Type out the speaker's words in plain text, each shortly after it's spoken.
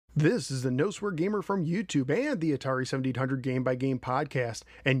This is the No Swear Gamer from YouTube and the Atari 1700 Game by Game podcast,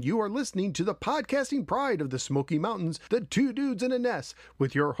 and you are listening to the podcasting pride of the Smoky Mountains, the Two Dudes in a Nest,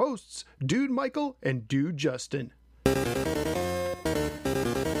 with your hosts, Dude Michael and Dude Justin.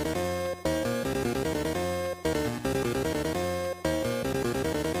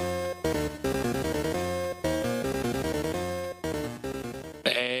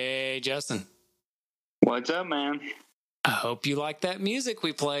 Hey, Justin. What's up, man? I hope you like that music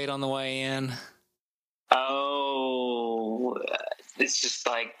we played on the way in. Oh, it's just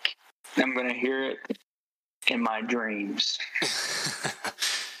like I'm going to hear it in my dreams.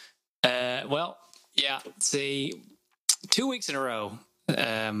 Well, yeah, see, 2 weeks in a row,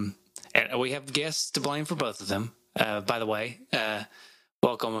 and we have guests to blame for both of them. By the way,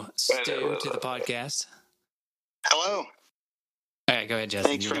 welcome, Stu, to the podcast. Hello. All right, go ahead, Justin.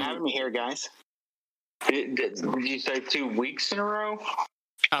 Thanks for having me here, guys. Did you say 2 weeks in a row?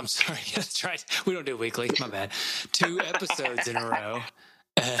 I'm sorry. That's right. We don't do weekly. My bad. 2 episodes in a row.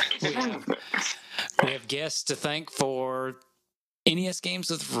 We have guests to thank for NES games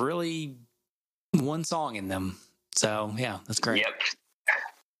with really one song in them. So, yeah, that's great. Yep.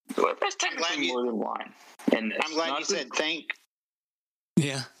 Well, that's technically more than one. And I'm glad you said thank.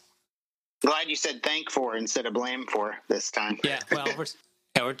 Yeah. Glad you said thank for instead of blame for this time. Yeah. Well,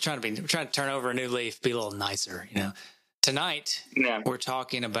 we're trying to turn over a new leaf, be a little nicer, you know. Tonight, we're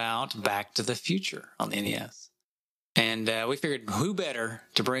talking about Back to the Future on the NES. And we figured who better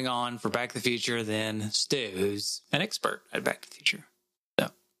to bring on for Back to the Future than Stu, who's an expert at Back to the Future. So.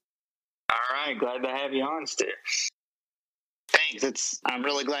 All right. Glad to have you on, Stu. Thanks. I'm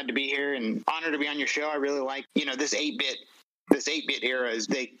really glad to be here and honored to be on your show. I really like, this 8-bit era is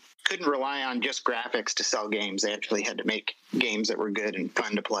they couldn't rely on just graphics to sell games. They actually had to make games that were good and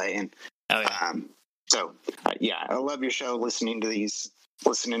fun to play. And I love your show. Listening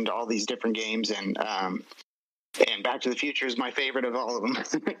to all these different games, and Back to the Future is my favorite of all of them.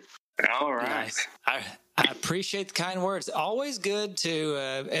 All right. Nice. I appreciate the kind words. Always good to,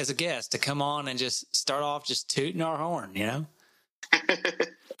 as a guest, to come on and just start off just tooting our horn, you know?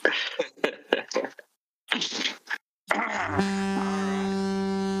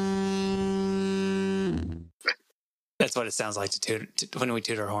 That's what it sounds like to toot when we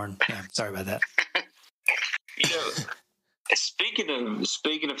toot our horn. Yeah, sorry about that.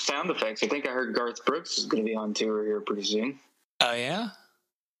 Speaking of sound effects, I think I heard Garth Brooks is going to be on tour here pretty soon. Oh yeah,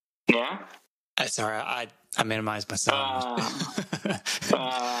 yeah. That's all right. I minimized my sound.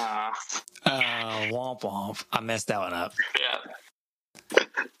 Womp womp. I messed that one up. Yeah.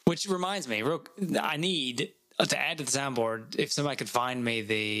 Which reminds me, I need to add to the soundboard. If somebody could find me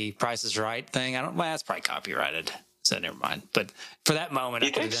the Price is Right thing, that's probably copyrighted, so never mind. But for that moment, I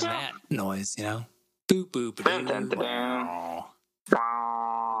could have done that noise, you know. Boop boop.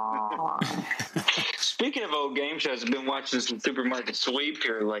 Speaking of old game shows, I've been watching some Supermarket Sweep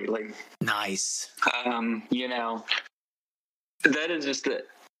here lately. Nice. That is just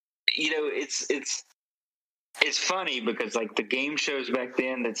it's funny because like the game shows back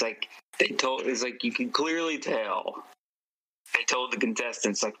then, it's like you can clearly tell they told the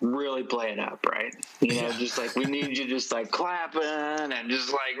contestants like really play it up, right? Just like we need you just like clapping and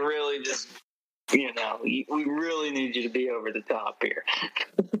just like really just. We really need you to be over the top here.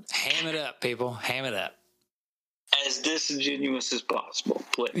 Ham it up, people. Ham it up. As disingenuous as possible,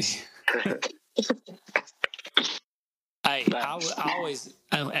 please. I always,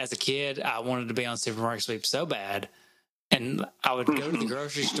 as a kid, I wanted to be on Supermarket Sweep so bad. And I would go to the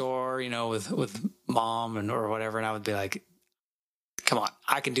grocery store, with mom or whatever, and I would be like, come on,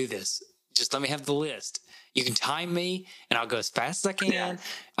 I can do this. Just let me have the list. You can time me, and I'll go as fast as I can. Yeah.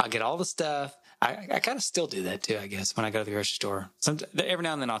 I'll get all the stuff. I kind of still do that too, I guess, when I go to the grocery store. Every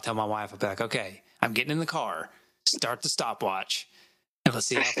now and then I'll tell my wife, I'll be like, okay, I'm getting in the car, start the stopwatch, and let's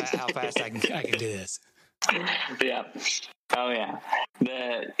see how fast I can do this. Yeah. Oh, yeah.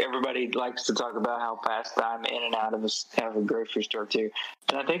 Everybody likes to talk about how fast I'm in and out of a grocery store too.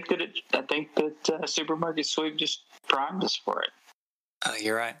 And I think that Supermarket Sweep just primed us for it. Oh,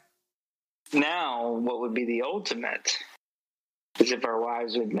 you're right. Now, what would be the ultimate is if our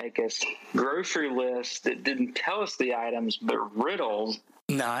wives would make us grocery lists that didn't tell us the items, but riddles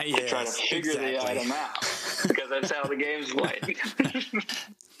to try to figure the item out. Because that's how the game's played.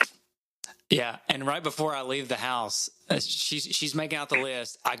 Yeah, and right before I leave the house, she's making out the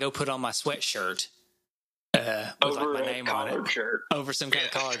list. I go put on my sweatshirt with like my name on it. Shirt. Over some kind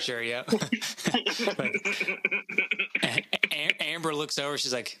of collared shirt, yeah. Amber looks over,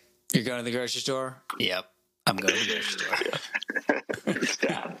 she's like, "You're going to the grocery store?" Yep, I'm going to the grocery store.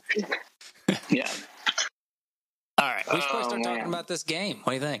 Yeah. All right, we should probably start talking about this game.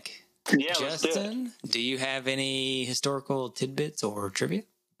 What do you think? Yeah, Justin, do you have any historical tidbits or trivia?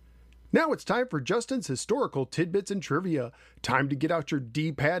 Now it's time for Justin's historical tidbits and trivia. Time to get out your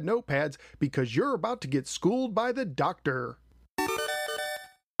D-pad notepads because you're about to get schooled by the doctor.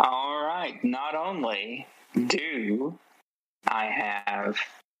 All right. Not only do I have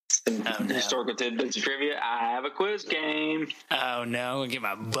some historical tidbits and trivia, I have a quiz game. Oh no, I'm gonna get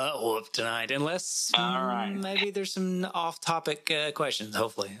my butt whooped tonight. Unless All right. maybe there's some off-topic questions.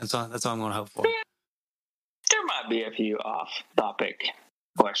 Hopefully, that's all I'm gonna hope for. There might be a few off-topic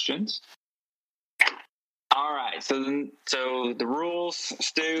questions. All right. So the rules,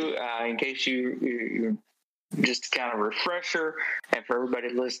 Stu, in case you just kind of refresher, and for everybody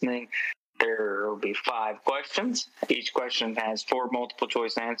listening, there will be 5 questions. Each question has 4 multiple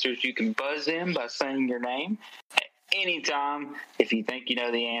choice answers. You can buzz in by saying your name at any time if you think you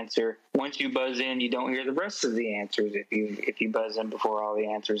know the answer. Once you buzz in, you don't hear the rest of the answers if you buzz in before all the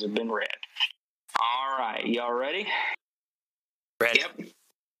answers have been read. All right, y'all ready? Ready. Yep.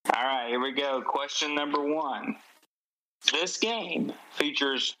 All right, here we go. Question number 1. This game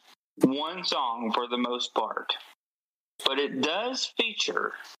features one song for the most part, but it does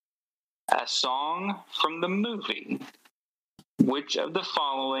feature a song from the movie. Which of the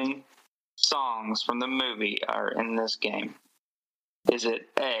following songs from the movie are in this game? Is it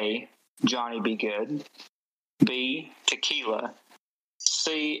A, Johnny Be Good, B, Tequila,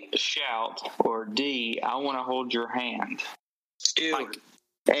 C, Shout, or D, I Want to Hold Your Hand? Stu. Mike.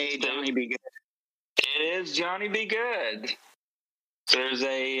 Hey, Johnny Be Good. It is Johnny Be Good. There's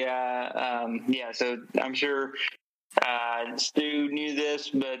so I'm sure Stu knew this,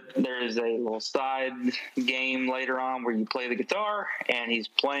 but there's a little side game later on where you play the guitar and he's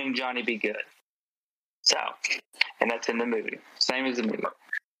playing Johnny Be Good. So, and that's in the movie. Same as the movie.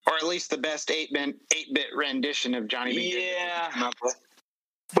 Or at least the best 8-bit rendition of Johnny Be Good. Yeah.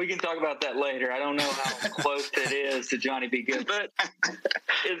 We can talk about that later. I don't know how close it is to Johnny Be Good, but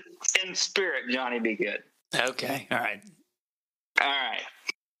it's in spirit, Johnny Be Good. Okay. All right. All right.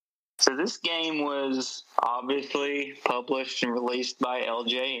 So this game was obviously published and released by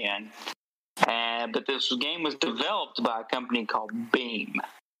LJN, but this game was developed by a company called Beam.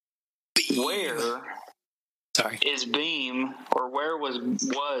 Where is Beam, or where was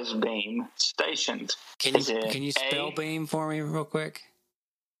Beam stationed? Can you spell Beam for me real quick?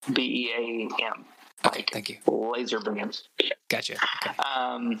 BEAM. Okay, thank you. Laser beams. Gotcha.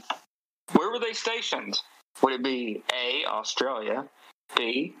 Okay. Where were they stationed? Would it be A, Australia,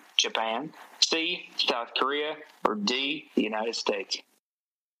 B, Japan, C, South Korea, or D, the United States?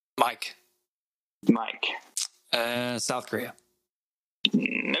 Mike. South Korea.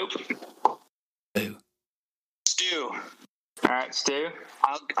 Nope. Boo. Stu. All right, Stu.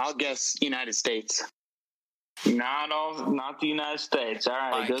 I'll guess United States. Not the United States. All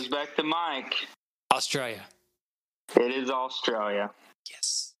right, Mike. It goes back to Mike. Australia. It is Australia.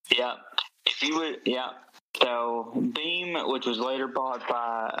 Yes. Yep. If you would, yeah. So Beam, which was later bought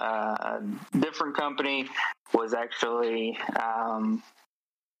by a different company, was actually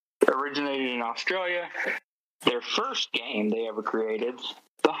originated in Australia. Their first game they ever created,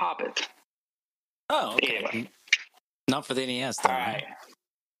 The Hobbit. Oh, okay. Anyway. Not for the NES, though. All right.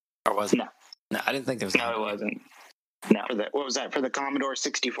 Or was it? No. No, I didn't think there was. No, it wasn't. No. What was that, for the Commodore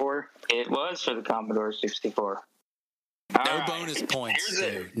 64? It was for the Commodore 64. No bonus points,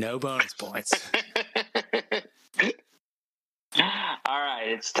 Stu. No bonus points. All right,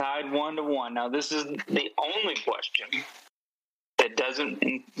 it's tied 1-1. Now, this is the only question that doesn't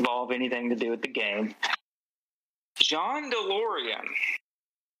involve anything to do with the game. John DeLorean,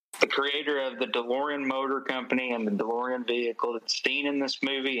 the creator of the DeLorean Motor Company and the DeLorean vehicle that's seen in this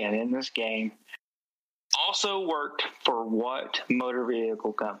movie and in this game, also worked for what motor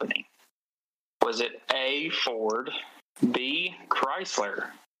vehicle company? Was it A, Ford, B,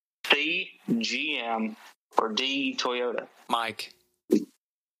 Chrysler, C, GM, or D, Toyota? Mike.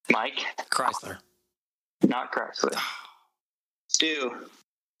 Chrysler. Not Chrysler. Stu.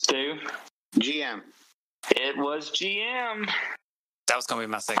 GM. It was GM. That was going to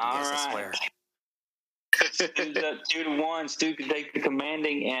be my second All guess, right. I swear. Stu's up 2-1. Stu can take the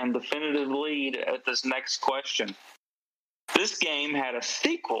commanding and definitive lead at this next question. This game had a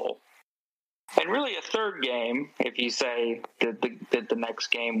sequel, and really a third game, if you say that the next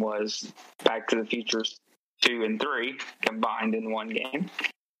game was Back to the Future 2 and 3 combined in one game.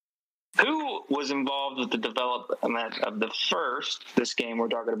 Who was involved with the development of this game we're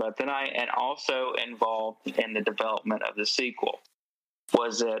talking about tonight, and also involved in the development of the sequel?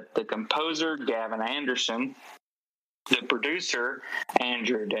 Was it the composer, Gavin Anderson, the producer,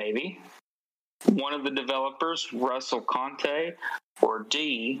 Andrew Davey, one of the developers, Russell Conte, or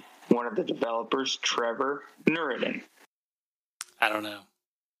D, one of the developers, Trevor Nureddin? I don't know.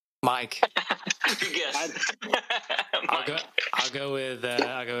 Mike. Good guess. I'll go with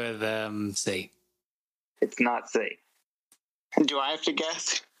C. It's not C. Do I have to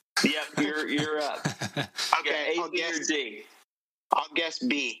guess? Yep, you're up. Okay, A, B, or D? I'll guess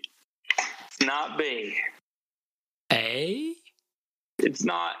B. It's not B. A? It's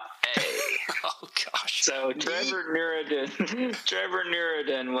not A. Oh gosh. So Trevor Nureddin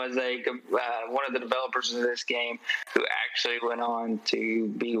was one of the developers of this game, who actually went on to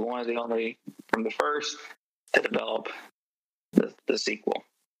be one of the only from the first to develop the sequel.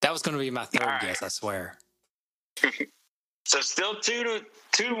 That was going to be my third All right. guess, I swear. So still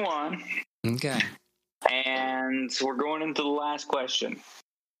 2-1, Okay. and we're going into the last question.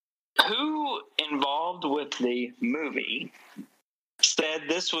 Who involved with the movie said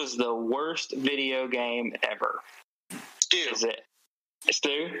this was the worst video game ever? Stu. Is it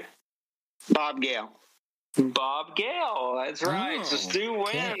Stu? Bob Gale. Bob Gale. That's right. Oh, so Stu wins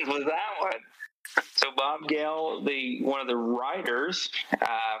okay. with that one. So Bob Gale, one of the writers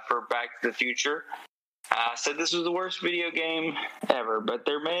for Back to the Future, said this was the worst video game ever, but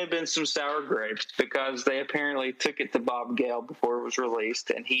there may have been some sour grapes because they apparently took it to Bob Gale before it was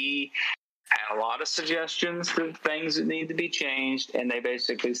released, and he had a lot of suggestions for things that need to be changed, and they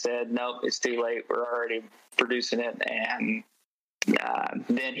basically said, nope, it's too late. We're already producing it. And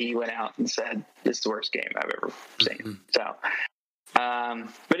then he went out and said, this is the worst game I've ever seen. Mm-hmm. So,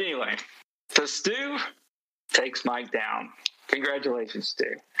 but anyway, so Stu takes Mike down. Congratulations,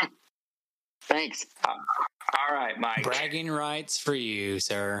 Stu. Thanks. All right, Mike. Bragging rights for you,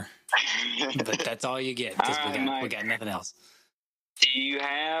 sir. But that's all you get because All right, we got nothing else. Do you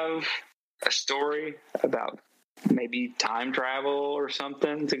have a story about maybe time travel or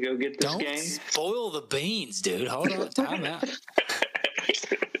something to go get this Don't game? spoil the beans, dude. Hold on, time out.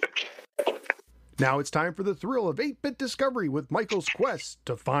 Now it's time for the thrill of 8-bit discovery with Michael's quest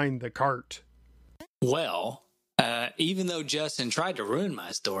to find the cart. Well, even though Justin tried to ruin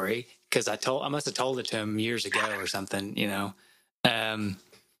my story because I must have told it to him years ago or something, you know.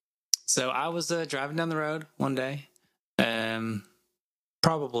 So I was driving down the road one day.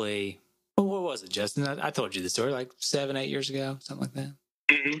 Probably, well, what was it, Justin? I told you the story like 7-8 years ago, something like that.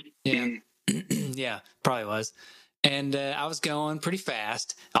 Mm-hmm. Yeah, yeah, probably was. And I was going pretty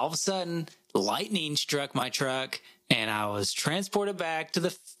fast. All of a sudden, lightning struck my truck, and I was transported back to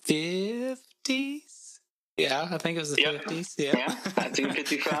the 50s. Yeah, I think it was the 50s. Yeah,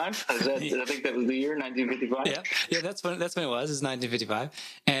 1955. I think that was the year 1955. Yeah, that's when it was. It's 1955.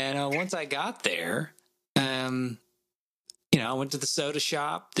 And once I got there, you know, I went to the soda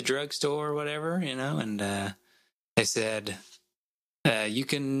shop, the drugstore, or whatever, you know, and they said, you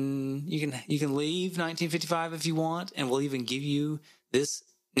can leave 1955 if you want, and we'll even give you this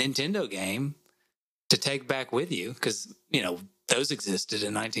Nintendo game to take back with you because, you know, those existed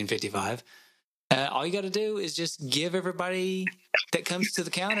in 1955. All you got to do is just give everybody that comes to the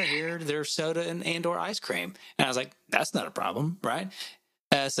counter here their soda and or ice cream. And I was like, that's not a problem, right?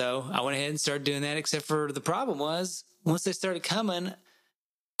 So I went ahead and started doing that, except for the problem was once they started coming,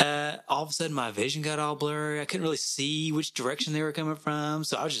 all of a sudden my vision got all blurry. I couldn't really see which direction they were coming from.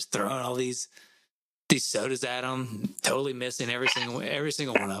 So I was just throwing all these sodas at them, totally missing every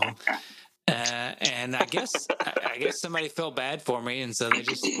single one of them. And I guess somebody felt bad for me, and so they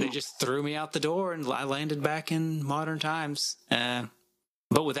just threw me out the door, and I landed back in modern times,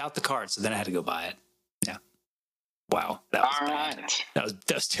 but without the card. So then I had to go buy it. Yeah. Wow, that was bad. Right.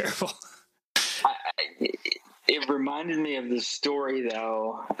 That was terrible. It reminded me of the story,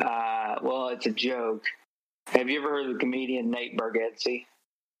 though. Well, it's a joke. Have you ever heard of the comedian Nate Bargatze?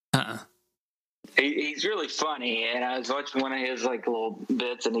 He's really funny, and I was watching one of his like little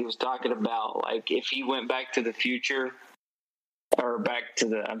bits, and he was talking about like if he went back to the future, or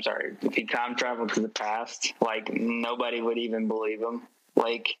if he time traveled to the past, like nobody would even believe him.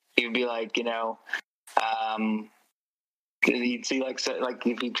 Like he would be like, you know, you'd see like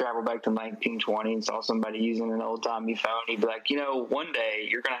if he traveled back to 1920 and saw somebody using an old timey phone, he'd be like, you know, one day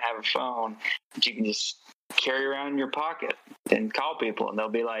you're gonna have a phone that you can just carry around in your pocket and call people, and they'll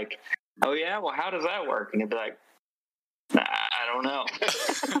be like, oh yeah, well how does that work? And he'd be like, I don't know.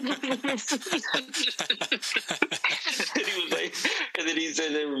 And then he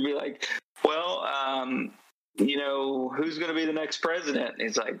said they would be like, well, you know, who's going to be the next president? And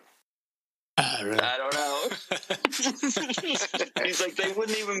he's like, I don't know. He's like, they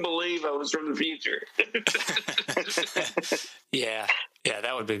wouldn't even believe I was from the future. Yeah,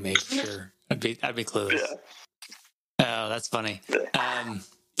 that would be me for sure. I'd be clueless. Yeah. Oh, that's funny.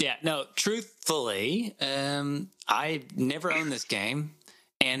 Yeah, no, truthfully, I never owned this game,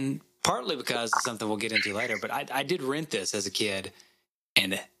 and partly because of something we'll get into later, but I did rent this as a kid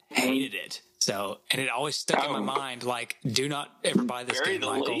and hated it. So, and it always stuck in my mind, like, do not ever buy this Bury game, the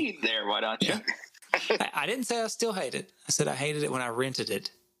Michael. lead there, why don't you? Yeah. I didn't say I still hate it. I said I hated it when I rented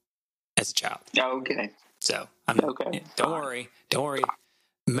it as a child. Okay. So, Okay. Don't worry.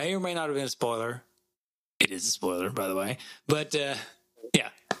 May or may not have been a spoiler. It is a spoiler, by the way. But yeah,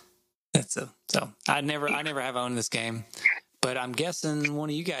 that's so. I never have owned this game, but I'm guessing one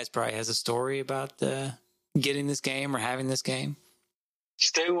of you guys probably has a story about getting this game or having this game.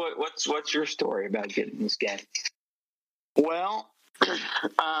 Stu, what's your story about getting this game? Well,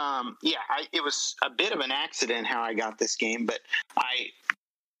 it was a bit of an accident how I got this game, but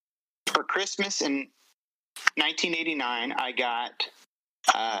for Christmas in 1989, I got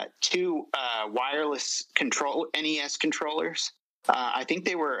two wireless NES controllers. I think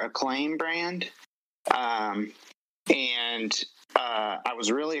they were Acclaim brand, and I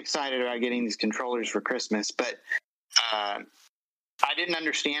was really excited about getting these controllers for Christmas, but I didn't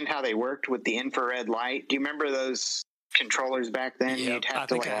understand how they worked with the infrared light. Do you remember those controllers back then? Yep, You'd have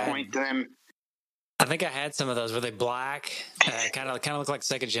to point to them. I think I had some of those. Were they black? Kind of look like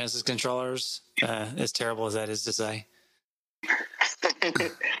Sega Genesis controllers. As terrible as that is to say.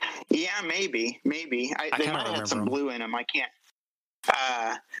 Yeah, maybe. They might have had some blue in them. I can't.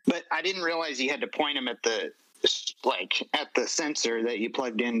 But I didn't realize you had to point them at the sensor that you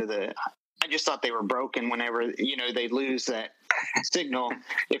plugged into the. I just thought they were broken whenever they lose that signal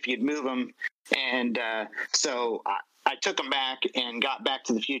if you'd move them, and so I took them back and got Back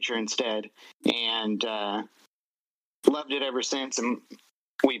to the Future instead, and loved it ever since. And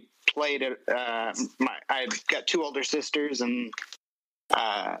we played it. I've got two older sisters, and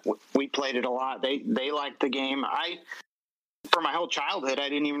we played it a lot. They liked the game. For my whole childhood, I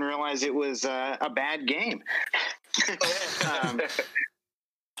didn't even realize it was a bad game.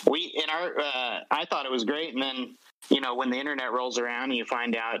 I thought it was great, and then when the internet rolls around and you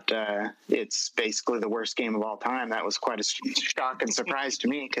find out it's basically the worst game of all time, that was quite a shock and surprise to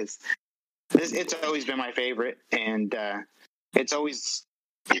me, because it's always been my favorite, and it's always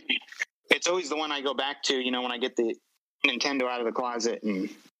the one I go back to. When I get the Nintendo out of the closet and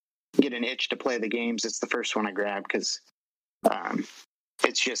get an itch to play the games, it's the first one I grab, because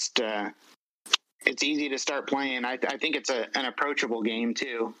it's just it's easy to start playing. I think it's an approachable game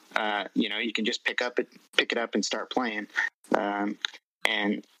too. You can just pick it up and start playing.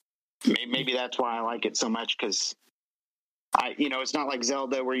 And maybe that's why I like it so much, because it's not like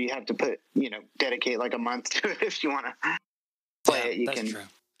Zelda where you have to dedicate like a month to it if you want to play it. You can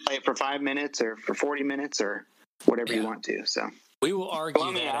play it for 5 minutes or for 40 minutes or whatever you want to. So we will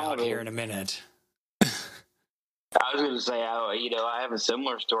argue that out here in a minute. I was going to say, I have a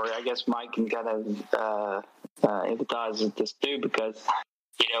similar story. I guess Mike can kind of empathize with this too, because,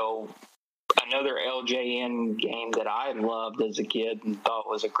 another LJN game that I loved as a kid and thought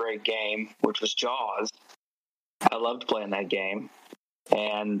was a great game, which was Jaws. I loved playing that game.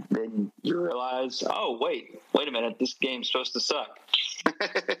 And then you realize, oh, wait a minute, this game's supposed to suck.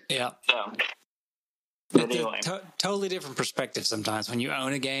 Yeah. So, it's anyway. Totally different perspective sometimes when you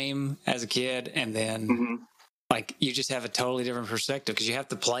own a game as a kid, and then like you just have a totally different perspective because you have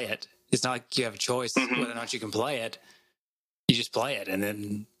to play it. It's not like you have a choice whether or not you can play it. You just play it, and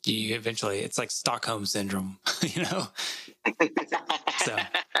then you eventually, it's like Stockholm syndrome, So,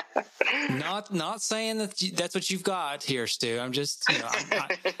 not saying that that's what you've got here, Stu. I'm just,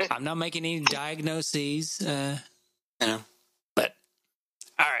 I'm not making any diagnoses, But all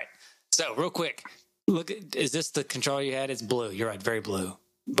right. So, real quick, is this the controller you had? It's blue. You're right, very blue.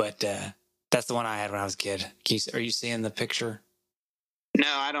 But that's the one I had when I was a kid. Are you seeing the picture? No,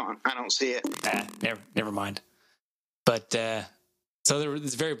 I don't see it. Never mind. But so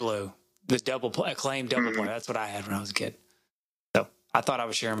it's very blue. The Acclaim double player. That's what I had when I was a kid. So I thought I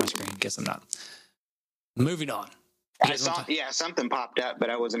was sharing my screen. Guess I'm not. Moving on. I saw, something popped up, but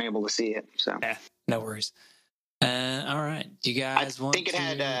I wasn't able to see it. So no worries. All right, you guys I think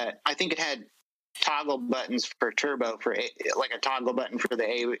it had toggle buttons for turbo, for like a toggle button for the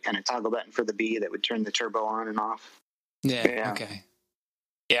A and a toggle button for the B that would turn the turbo on and off. Yeah. Okay.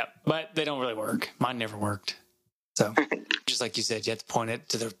 Yeah, but they don't really work. Mine never worked. So just like you said, you have to point it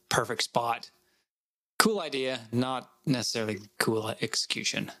to the perfect spot. Cool idea, not necessarily cool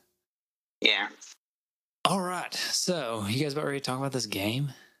execution. Yeah. All right. So you guys about ready to talk about this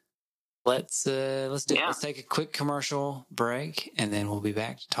game? Let's do it. Let's take a quick commercial break, and then we'll be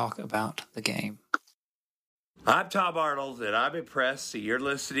back to talk about the game. I'm Tom Arnold, and I'm impressed that you're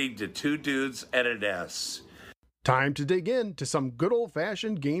listening to Two Dudes and a NES. Time to dig into some good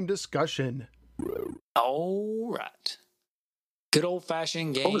old-fashioned game discussion. All right. Good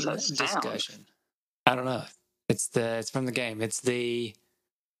old-fashioned game was that sound? discussion. I don't know. It's from the game. It's the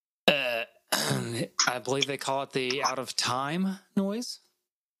I believe they call it the out of time noise.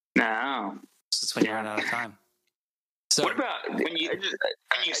 No. It's when you run out of time. So What about When you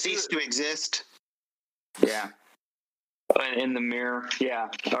cease to exist. Yeah. In the mirror, yeah,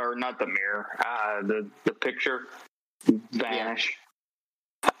 or not the mirror, the picture vanish.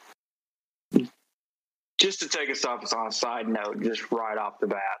 Just to take us off on a side note, just right off the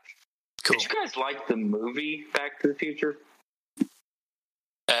bat. cool. Did you guys like the movie Back to the Future?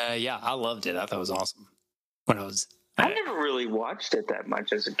 Yeah, I loved it. I thought it was awesome when I was. I never really watched it that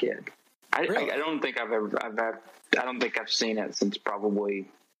much as a kid. Really? I don't think I don't think I've seen it since probably,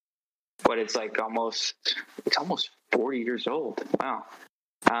 but it's almost 40 years old. Wow.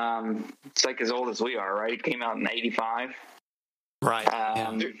 It's like as old as we are, right? It came out in 85. Right.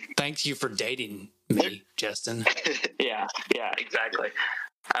 Yeah. Thank you for dating me, Justin. Yeah, exactly.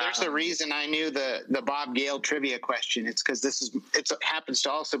 There's a reason I knew the Bob Gale trivia question. It's because it happens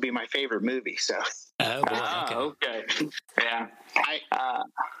to also be my favorite movie. So. Oh, boy, okay. Yeah.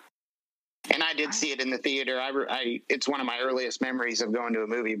 And I did see it in the theater. It's one of my earliest memories of going to a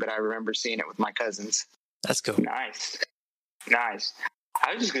movie, but I remember seeing it with my cousins. That's cool. Nice. I was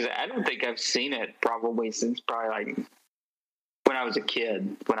just gonna say, I don't think I've seen it probably since probably when I was a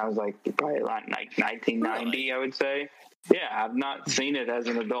kid, when I was probably 1990, Really? I would say. Yeah, I've not seen it as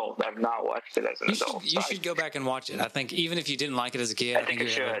an adult. I've not watched it as an adult. You should go back and watch it. I think even if you didn't like it as a kid, I think you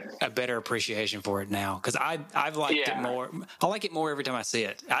have a better appreciation for it now. Because I've liked it more. I like it more every time I see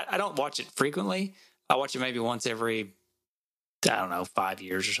it. I don't watch it frequently. I watch it maybe once every, 5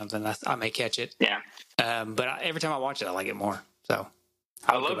 years or something. I may catch it. Yeah. But every time I watch it, I like it more. So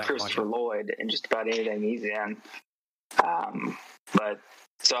I love Christopher Lloyd and just about anything he's in.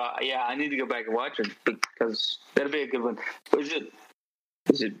 I need to go back and watch it because that'll be a good one.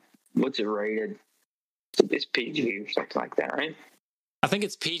 What's it rated? It's PG or something like that, right? I think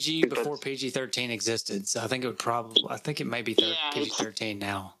it's PG before PG-13 existed. So I think it may be PG-13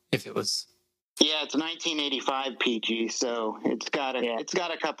 now if it was. Yeah, it's 1985 PG, so it's got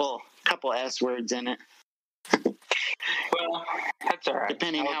a couple S words in it. Well, that's all right.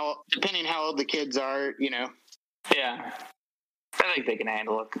 Depending how old the kids are, Yeah, I think they can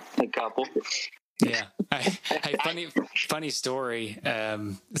handle a couple. Yeah. Hey, funny story.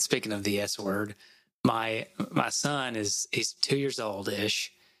 Speaking of the S word, my son he's 2 years old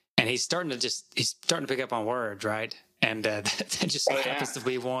ish, and he's starting to pick up on words, right? And that just happens to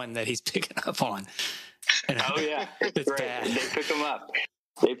be one that he's picking up on. And it's right. bad. They pick them up.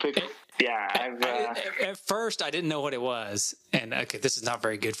 Yeah, at first I didn't know what it was, and okay, this is not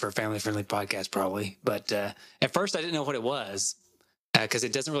very good for a family-friendly podcast, probably. But at first I didn't know what it was because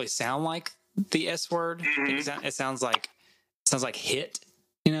it doesn't really sound like the S word. Mm-hmm. It sounds like hit,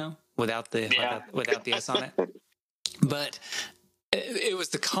 without the S on it. But it was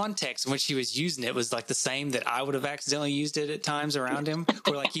the context in which he was using it was like the same that I would have accidentally used it at times around him,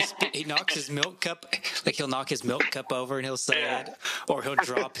 where he knocks his milk cup, he'll knock his milk cup over and he'll say it, or he'll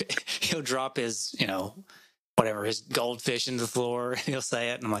drop his whatever, his goldfish into the floor and he'll say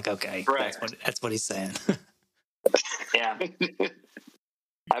it, and I'm like, okay, right. That's what he's saying. Yeah,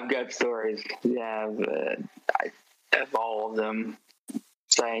 I've got stories. Yeah, I have all of them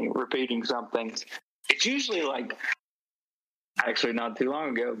repeating something. It's usually actually not too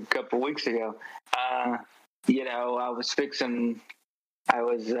long ago, a couple of weeks ago, I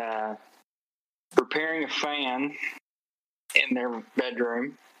was repairing a fan in their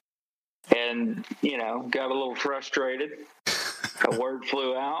bedroom and, got a little frustrated. A word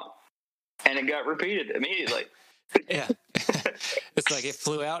flew out and it got repeated immediately. Yeah. It's like it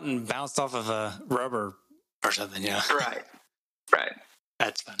flew out and bounced off of a rubber or something, Right.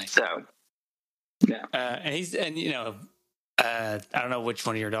 That's funny. So, yeah. I don't know which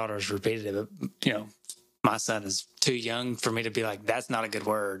one of your daughters repeated it, but, my son is too young for me to be like, that's not a good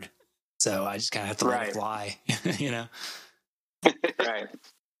word. So I just kind of have to let it fly, Right.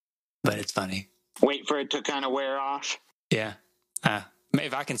 But it's funny. Wait for it to kind of wear off. Yeah. Maybe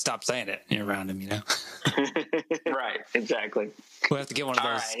if I can stop saying it around him, Right. Exactly. We'll have to get one of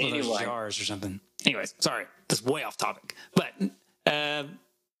those jars or something. Anyways, sorry. That's way off topic. But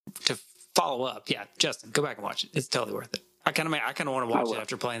to follow up, yeah, Justin, go back and watch it. It's totally worth it. I kind of want to watch it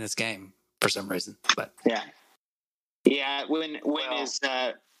after playing this game for some reason. But yeah. When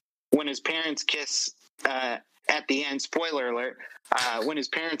his parents kiss at the end, spoiler alert, when his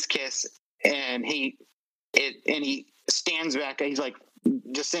parents kiss and he stands back, he's like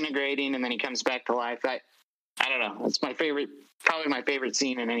disintegrating, and then he comes back to life. I don't know. It's my favorite, probably my favorite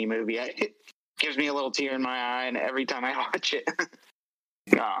scene in any movie. It gives me a little tear in my eye, and every time I watch it.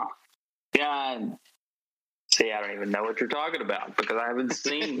 No. Yeah. See, I don't even know what you're talking about because I haven't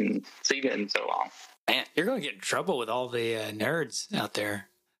seen it in so long. Man, you're going to get in trouble with all the nerds out there.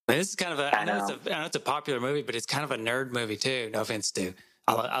 I mean, this is kind of I know it's a popular movie, but it's kind of a nerd movie too. No offense, Stu.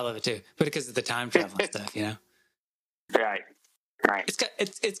 I love it too, but because of the time travel and stuff, you know. Right.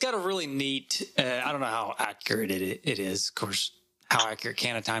 It's got a really neat. I don't know how accurate it is. Of course, how accurate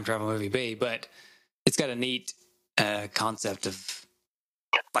can a time travel movie be? But it's got a neat concept of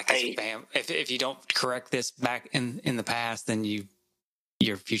like if you don't correct this back in the past, then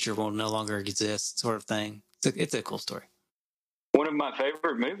your future will no longer exist, sort of thing. It's a cool story. One of my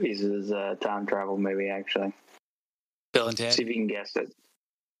favorite movies is a time travel movie, actually. Bill and Ted? See if you can guess it.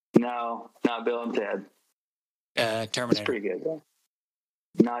 No, not Bill and Ted. Terminator. It's pretty good, though.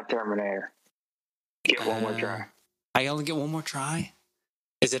 Not Terminator. Get one more try. I only get one more try?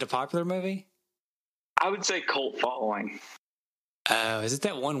 Is it a popular movie? I would say cult following. Is it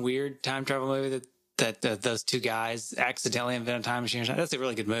that one weird time travel movie that those two guys accidentally invent a time machine? That's a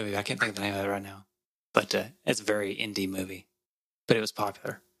really good movie. I can't think of the name of it right now. But it's a very indie movie. But it was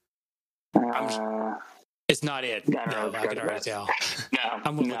popular. It's not it. No, I can already tell. No,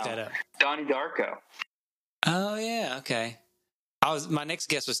 I'm going to look that up. Donnie Darko. Oh, yeah. Okay. My next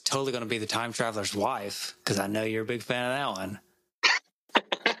guess was totally going to be The Time Traveler's Wife, because I know you're a big fan of that one.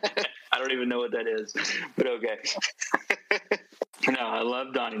 I don't even know what that is, but okay. No, I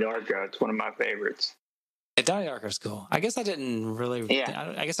love Donnie Darko. It's one of my favorites. Yeah, Donnie Darko's cool. I guess I didn't really...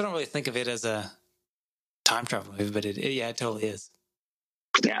 Yeah. I guess I don't really think of it as a time travel movie, but it totally is.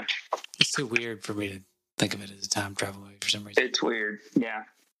 Yeah. It's too weird for me to think of it as a time travel movie for some reason. It's weird. Yeah.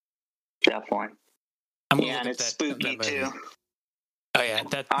 Definitely. And it's spooky too. Oh yeah,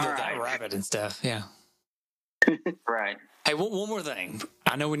 that rabbit and stuff. Yeah. Right. Hey, one more thing.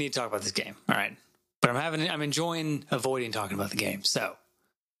 I know we need to talk about this game. All right, but I'm enjoying avoiding talking about the game. So,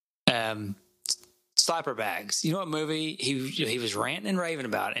 Slapper Bags. You know what movie he was ranting and raving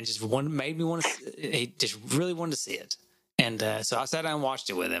about, and just made me want to. He just really wanted to see it, and so I sat down and watched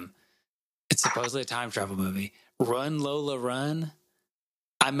it with him. It's supposedly a time travel movie. Run, Lola, Run.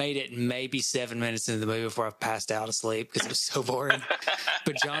 I made it maybe 7 minutes into the movie before I passed out asleep because it was so boring.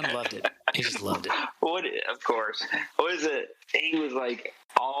 But John loved it. He just loved it. Of course. What is it? He was like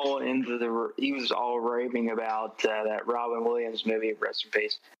he was all raving about that Robin Williams movie, rest in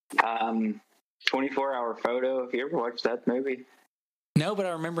peace. 24-Hour Photo. Have you ever watched that movie? No, but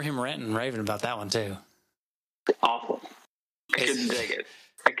I remember him ranting and raving about that one too. Awful. I couldn't dig it.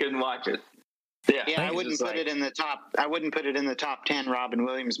 I couldn't watch it. Yeah, I wouldn't put it in the top. I wouldn't put it in the top 10 Robin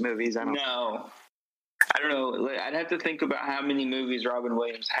Williams movies. I don't know. I'd have to think about how many movies Robin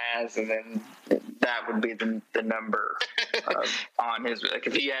Williams has, and then that would be the number on his. Like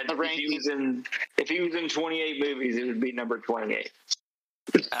if he was in 28 movies, it would be number 28.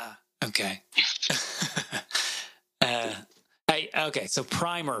 Okay. Hey, okay. So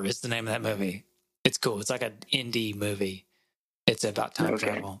Primer is the name of that movie. It's cool. It's like an indie movie. It's about time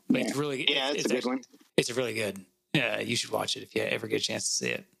travel. Yeah. It's really it's a good one. It's really good. Yeah, you should watch it if you ever get a chance to see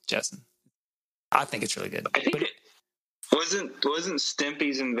it, Justin. I think it's really good. I think wasn't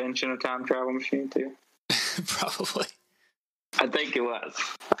Stimpy's invention a time travel machine too? Probably. I think it was.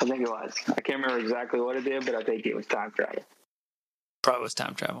 I can't remember exactly what it did, but I think it was time travel. Probably was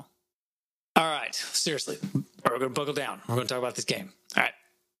time travel. All right, seriously, we're going to buckle down. We're going to talk about this game. All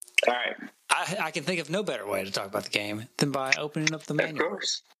right. I can think of no better way to talk about the game than by opening up the manual.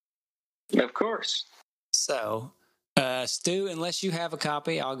 Of course. So, Stu, unless you have a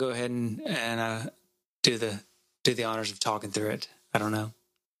copy, I'll go ahead and do the honors of talking through it. I don't know.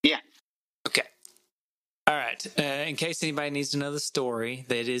 Yeah. Okay. All right. In case anybody needs to know the story,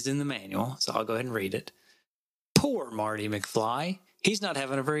 that is in the manual, so I'll go ahead and read it. Poor Marty McFly. He's not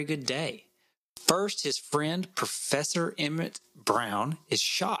having a very good day. First, his friend, Professor Emmett Brown, is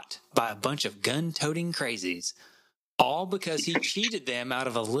shot by a bunch of gun-toting crazies, all because he cheated them out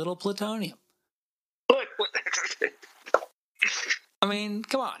of a little plutonium. Look, I mean,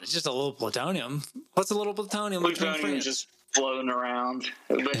 come on, it's just a little plutonium. What's a little plutonium? Plutonium is just floating around.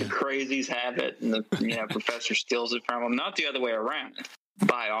 A bunch of crazies have it, and the professor steals it from them. Not the other way around,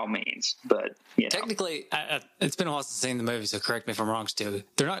 by all means. But technically, it's been a while since I've seen the movie, so correct me if I'm wrong, Stu.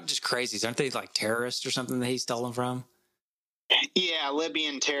 They're not just crazies, aren't they? Like terrorists or something that he stole them from? Yeah,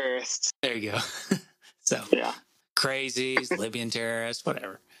 Libyan terrorists. There you go. So yeah, crazies, Libyan terrorists,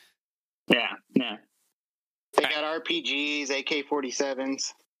 whatever. Yeah. They got RPGs,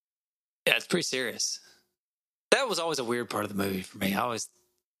 AK-47s. Yeah, it's pretty serious. That was always a weird part of the movie for me.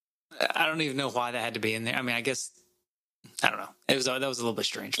 I don't even know why that had to be in there. I mean, I guess I don't know. That was a little bit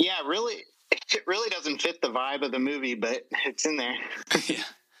strange. Yeah, really, it really doesn't fit the vibe of the movie, but it's in there. Yeah.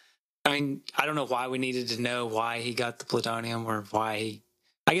 I mean, I don't know why we needed to know why he got the plutonium or why he.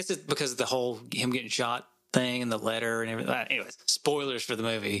 I guess it's because of the whole him getting shot thing and the letter and everything. Anyways, spoilers for the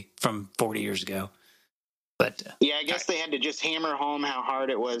movie from 40 years ago. But yeah, I guess they had to just hammer home how hard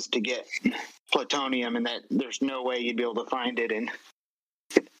it was to get plutonium and that there's no way you'd be able to find it in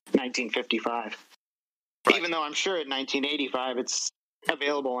 1955. Right. Even though I'm sure in 1985 it's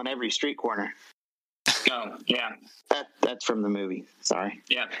available on every street corner. Oh, yeah. That's from the movie. Sorry.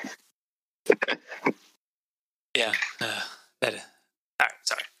 Yeah. Yeah. All right,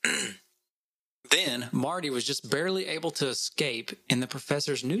 sorry. Then Marty was just barely able to escape in the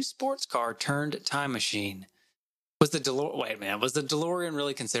professor's new sports car turned time machine. Wait a minute. Was the DeLorean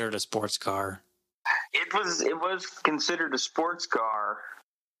really considered a sports car? It was considered a sports car,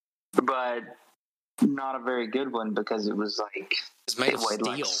 but not a very good one because it was like it weighed steel.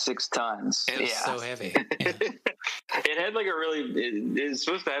 Like 6 tons. It was so heavy. Yeah. It had like it's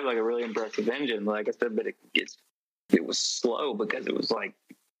supposed to have like a really impressive engine, like I said, but it was slow because it was like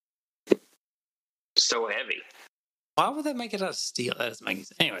so heavy. Why would that make it out of steel? That doesn't make any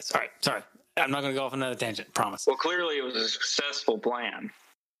sense. Anyways, all right, sorry. I'm not going to go off another tangent, promise. Well, clearly it was a successful plan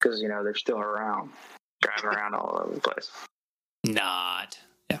because, they're still around, driving around all over the place. Not.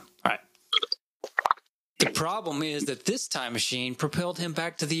 Yeah, all right. The problem is that this time machine propelled him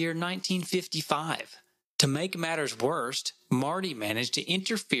back to the year 1955. To make matters worse, Marty managed to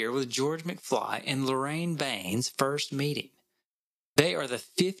interfere with George McFly and Lorraine Baines' first meeting. They are the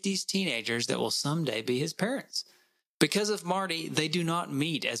 50s teenagers that will someday be his parents. Because of Marty, they do not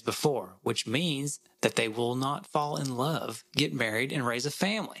meet as before, which means that they will not fall in love, get married, and raise a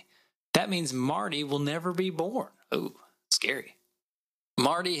family. That means Marty will never be born. Ooh, scary.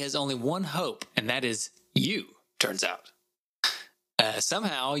 Marty has only one hope, and that is you, turns out.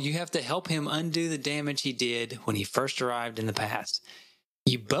 Somehow, you have to help him undo the damage he did when he first arrived in the past.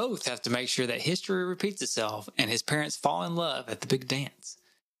 You both have to make sure that history repeats itself and his parents fall in love at the big dance.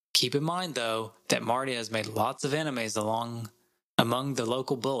 Keep in mind, though, that Marty has made lots of enemies among the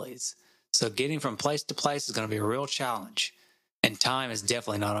local bullies, so getting from place to place is going to be a real challenge, and time is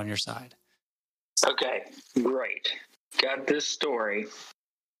definitely not on your side. Okay, great. Got this story,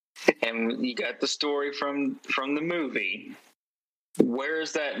 and you got the story from the movie. Where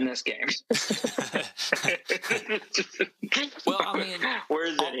is that in this game? Well, I mean, where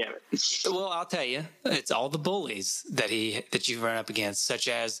is it? Well, I'll tell you, it's all the bullies that you run up against, such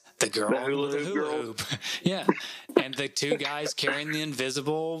as the girl with the hula hoop, yeah, and the 2 guys carrying the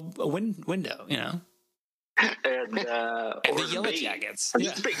invisible window, and the Yellow Jackets.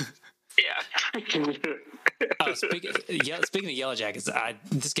 Yeah. Speaking of Yellow Jackets,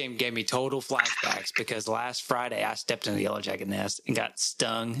 this game gave me total flashbacks because last Friday I stepped in the Yellow Jacket nest and got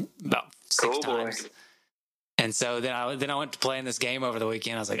stung about 6 times. And so then I went to playing this game over the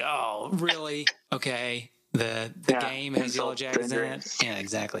weekend. I was like, oh, really? Okay. The game has Yellow Jackets in it. Yeah,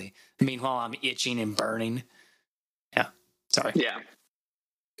 exactly. Meanwhile, I'm itching and burning. Yeah. Sorry. Yeah.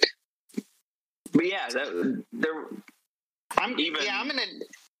 But yeah,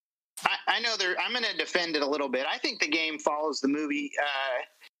 I'm gonna defend it a little bit. I think the game follows the movie,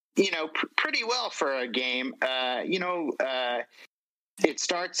 pretty well for a game. It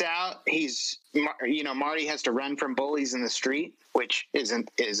starts out. Marty has to run from bullies in the street, which is in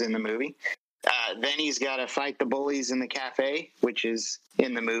the movie. Then he's got to fight the bullies in the cafe, which is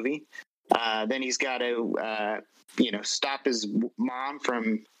in the movie. Then he's got to, stop his mom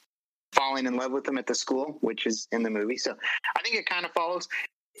from falling in love with him at the school, which is in the movie. So I think it kind of follows.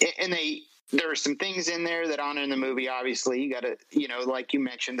 And there are some things in there that aren't in the movie. Obviously, you got to, like you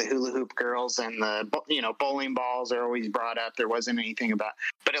mentioned, the hula hoop girls and the, bowling balls are always brought up. There wasn't anything about,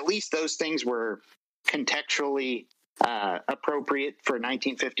 but at least those things were contextually appropriate for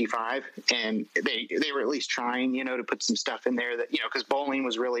 1955, and they were at least trying, to put some stuff in there that, because bowling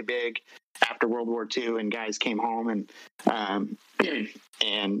was really big after World War II, and guys came home and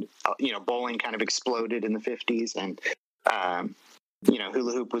bowling kind of exploded in the 50s, and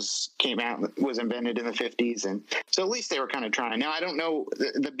hula hoop was invented in the 50s, and so at least they were kind of trying. Now I don't know,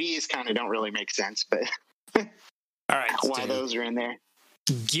 the bees kind of don't really make sense, but all right, why those are in there?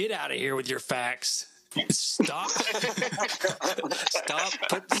 Get out of here with your facts. Stop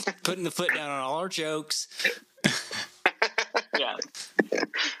putting the foot down on all our jokes. Yeah.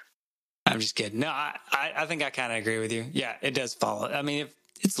 I'm just kidding. No, I think I kind of agree with you. Yeah, it does follow. I mean,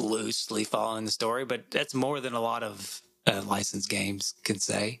 it's loosely following the story, but that's more than a lot of licensed games can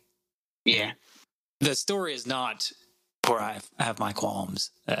say. Yeah. The story is not where I have my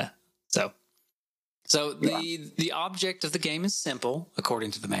qualms So the object of the game is simple,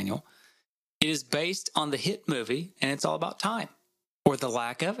 according to the manual. It is based on the hit movie, and it's all about time, or the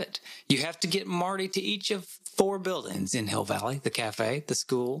lack of it. You have to get Marty to each of 4 buildings in Hill Valley: the cafe, the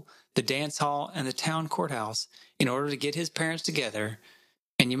school, the dance hall, and the town courthouse, in order to get his parents together,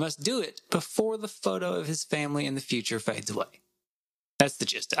 and you must do it before the photo of his family in the future fades away. That's the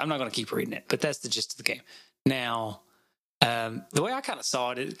gist. I'm not going to keep reading it, but that's the gist of the game. Now, the way I kind of saw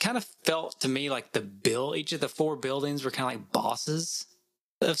it, it kind of felt to me like each of the 4 buildings were kind of like bosses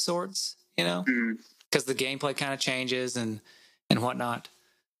of sorts, because the gameplay kind of changes and whatnot.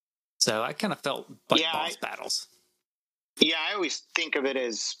 So I kind of felt like boss battles. Yeah, I always think of it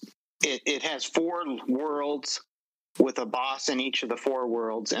as it has 4 worlds with a boss in each of the 4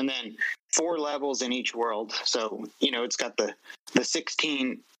 worlds, and then 4 levels in each world. So, it's got the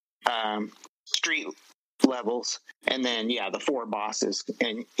 16 street levels, and then the 4 bosses.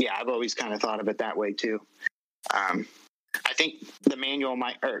 And I've always kind of thought of it that way too. I think the manual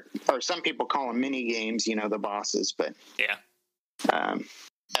might, or some people call them mini games, the bosses, but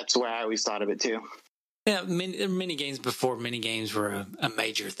that's the way I always thought of it too. Yeah, mini games before mini games were a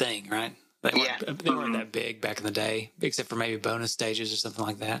major thing, right? They weren't that big back in the day, except for maybe bonus stages or something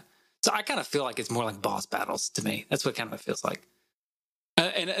like that. So I kind of feel like it's more like boss battles to me. That's what kind of it feels like.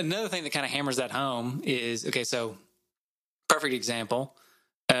 And another thing that kind of hammers that home is, so perfect example.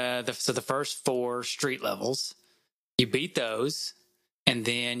 So the first 4 street levels, you beat those, and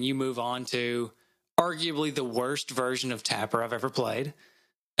then you move on to arguably the worst version of Tapper I've ever played.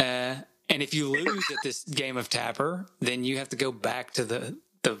 And if you lose at this game of Tapper, then you have to go back to the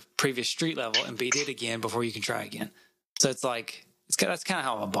previous street level and beat it again before you can try again. So it's like, that's kind of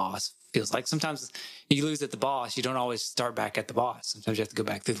how a boss feels like. Sometimes you lose at the boss, you don't always start back at the boss. Sometimes you have to go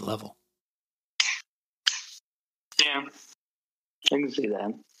back through the level. Yeah, I can see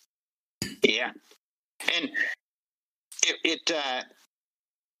that. Yeah, and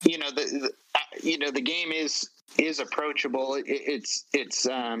the game is approachable. It's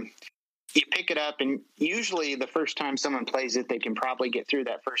you pick it up, and usually the first time someone plays it, they can probably get through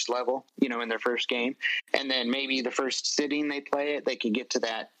that first level, in their first game, and then maybe the first sitting they play it, they can get to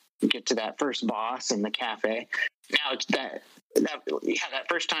that first boss in the cafe. Now it's that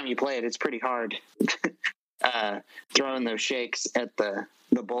first time you play it, it's pretty hard throwing those shakes at the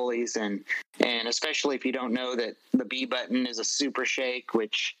bullies, and especially if you don't know that the B button is a super shake,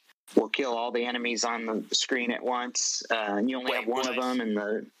 which will kill all the enemies on the screen at once, and you only have one of them,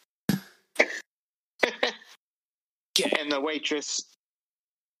 and and the waitress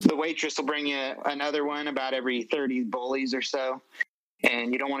will bring you another one about every 30 bullies or so,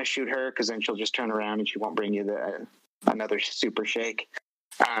 and you don't want to shoot her because then she'll just turn around and she won't bring you another super shake.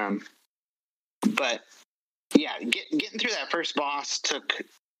 But getting through that first boss took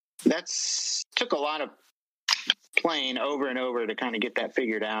a lot of playing over and over to kind of get that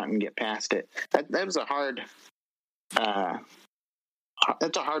figured out and get past it. That was a hard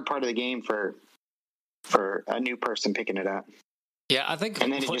that's a hard part of the game for a new person picking it up. Yeah, I think,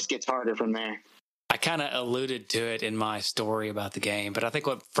 and then it just gets harder from there. I kind of alluded to it in my story about the game, but I think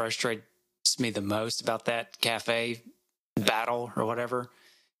what frustrates me the most about that cafe battle or whatever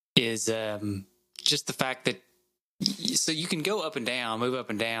is just the fact that so you can go up and down, move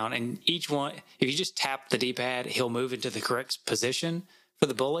up and down, and each one, if you just tap the D-pad, he'll move into the correct position for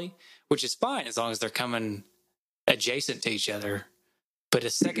the bully, which is fine as long as they're coming adjacent to each other. But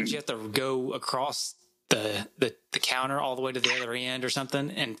as second you have to go across the counter all the way to the other end or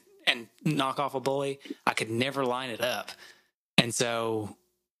something and knock off a bully, I could never line it up. And so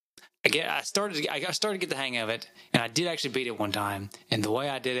I started to get the hang of it, and I did actually beat it one time. And the way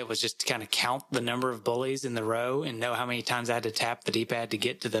I did it was just to kind of count the number of bullies in the row and know how many times I had to tap the D-pad to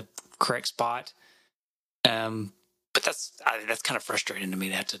get to the correct spot. But that's kind of frustrating to me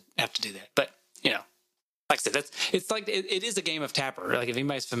to have to do that. But like I said, it is a game of Tapper. Like if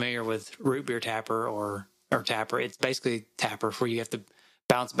anybody's familiar with Root Beer Tapper or Tapper, it's basically Tapper where you have to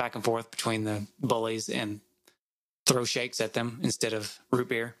bounce back and forth between the bullies and throw shakes at them instead of root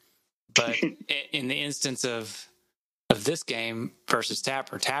beer. But in the instance of this game versus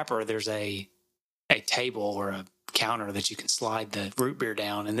Tapper, there's a table or a counter that you can slide the root beer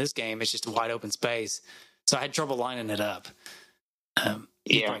down. In this game, it's just a wide open space. So I had trouble lining it up.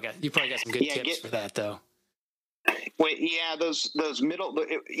 You probably got some good tips for that, though. Wait, yeah, those middle,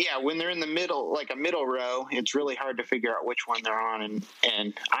 when they're in the middle, like a middle row, it's really hard to figure out which one they're on,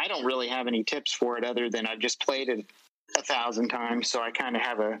 and I don't really have any tips for it other than I've just played it 1,000 times, so I kind of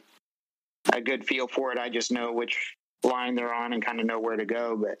have a good feel for it. I just know which line they're on and kind of know where to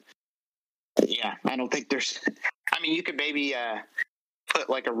go, but yeah, I don't think there's. I mean, you could maybe put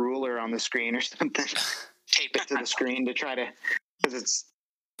like a ruler on the screen or something, tape it to the screen to try to, because it's,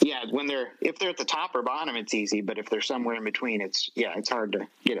 yeah, if they're at the top or bottom, it's easy, but if they're somewhere in between, it's hard to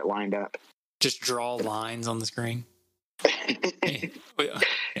get it lined up. Just draw lines on the screen. Yeah. Well,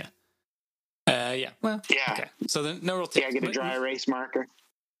 yeah. Okay. So then, no real tips. Yeah, get a dry erase marker.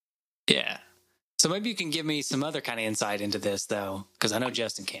 Yeah. So maybe you can give me some other kind of insight into this, though, because I know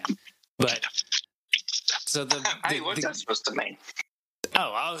Justin can. But so hey, what's that supposed to mean?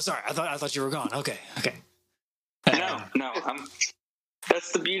 Oh, sorry. I thought you were gone. Okay. No.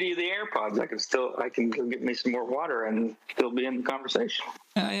 That's the beauty of the AirPods. I can go get me some more water and still be in the conversation.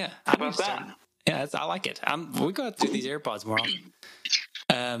 Yeah. How about that? Yeah, I like it. We go through these AirPods more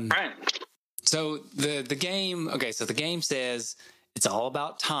often. Right. So the game. Okay, so the game says it's all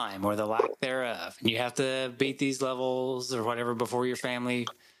about time or the lack thereof, and you have to beat these levels or whatever before your family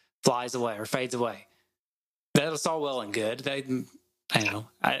flies away or fades away. That's all well and good.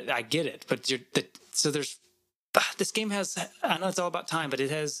 I get it, but this game has. I know it's all about time, but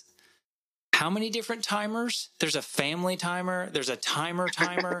it has how many different timers? There's a family timer. There's a timer.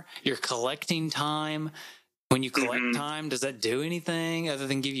 You're collecting time. When you collect time, does that do anything other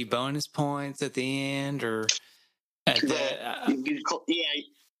than give you bonus points at the end, or? You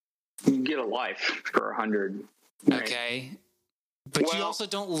get a life for 100. Right? Okay. But you also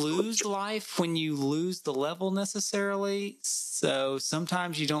don't lose life when you lose the level necessarily. So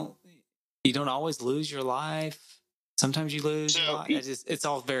sometimes you don't always lose your life. Sometimes you lose your life. It's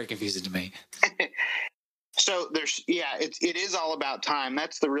all very confusing to me. So it is all about time.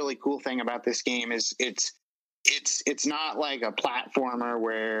 That's the really cool thing about this game is it's not like a platformer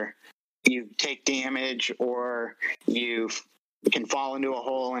where you take damage or you can fall into a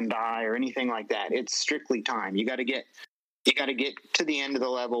hole and die or anything like that. It's strictly time. You got to get to the end of the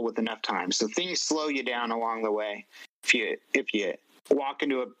level with enough time. So things slow you down along the way. If you walk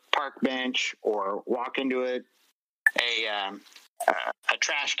into a park bench or walk into a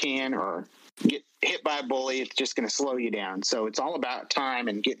trash can or get hit by a bully, it's just going to slow you down. So it's all about time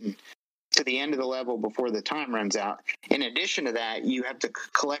and getting to the end of the level before the time runs out. In addition to that, you have to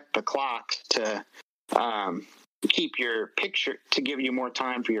collect the clock to keep your picture, to give you more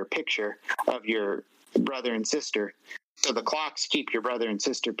time for your picture of your brother and sister. So the clocks keep your brother and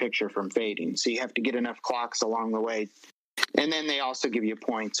sister picture from fading. So you have to get enough clocks along the way. And then they also give you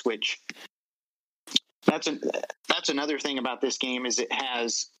points, which that's another thing about this game is it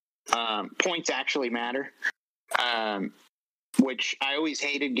has points actually matter. Which I always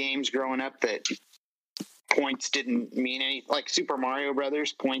hated games growing up that points didn't mean any. Like Super Mario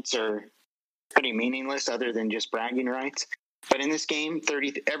Brothers, points are pretty meaningless other than just bragging rights. But in this game,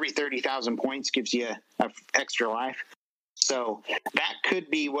 every 30,000 points gives you an extra life. So that could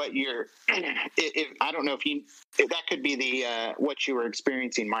be what you're. I don't know if that could be the what you were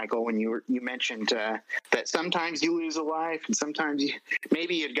experiencing, Michael, when you mentioned that sometimes you lose a life and sometimes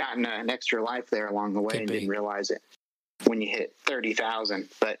maybe you'd gotten an extra life there along the way and didn't realize it when you hit 30,000.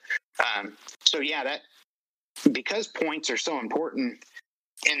 But that because points are so important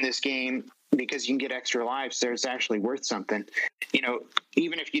in this game, because you can get extra lives, there's actually worth something.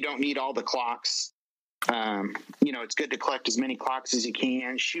 Even if you don't need all the clocks. It's good to collect as many clocks as you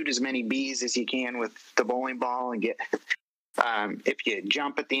can, shoot as many bees as you can with the bowling ball, and get. If you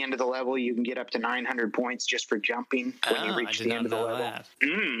jump at the end of the level, you can get up to 900 points just for jumping when you reach the end of the level.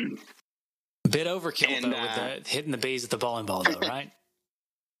 Bit overkill though with hitting the bees with the bowling ball, though, right?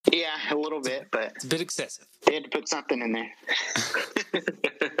 Yeah, a little bit, but it's a bit excessive. They had to put something in there.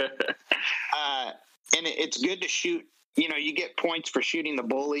 And it's good to shoot. You get points for shooting the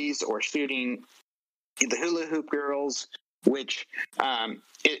bullies or shooting the hula hoop girls, which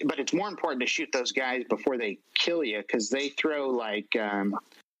but it's more important to shoot those guys before they kill you, because they throw like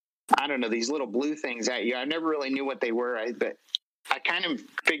I don't know, these little blue things at you. I never really knew what they were, but I kind of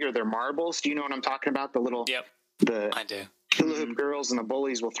figure they're marbles. Do you know what I'm talking about? The little I do. Hula hoop girls and the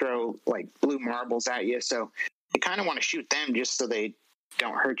bullies will throw like blue marbles at you, so you kind of want to shoot them just so they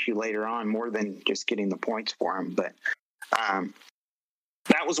don't hurt you later on, more than just getting the points for them. But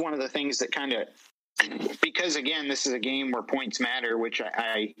that was one of the things that kind of, because again, this is a game where points matter, which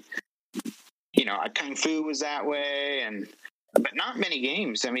I Kung Fu was that way, but not many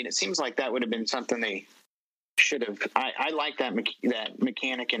games. I mean, it seems like that would have been something they should have. I like that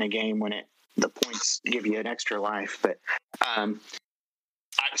mechanic in a game when the points give you an extra life. But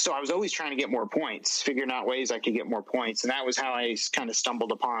so I was always trying to get more points, figuring out ways I could get more points, and that was how I kind of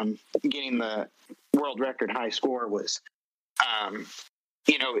stumbled upon getting the world record high score. Was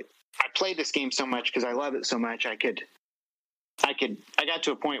I played this game so much because I love it so much. I got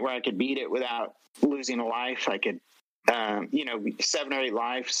to a point where I could beat it without losing a life. I could 7 or 8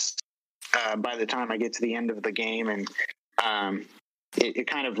 lives by the time I get to the end of the game, and it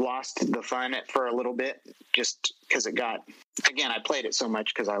kind of lost the fun for a little bit, just because I played it so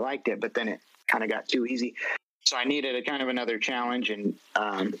much because I liked it, but then it kind of got too easy. So I needed a kind of another challenge, and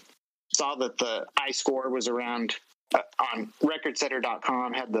saw that the high score was around on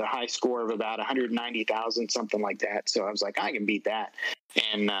recordsetter.com, had the high score of about 190,000, something like that. So I was like, I can beat that,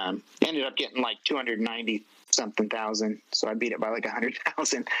 and ended up getting like 290 something thousand. So I beat it by like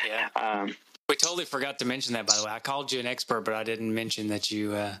 100,000. Yeah. We totally forgot to mention that, by the way. I called you an expert, but I didn't mention that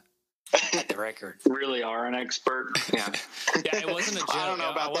you had the record. Really are an expert. Yeah. Yeah, it wasn't a joke. I don't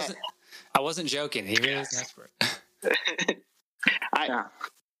know about that. I wasn't joking. He really is an expert.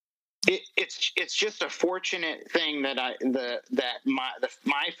 It's just a fortunate thing that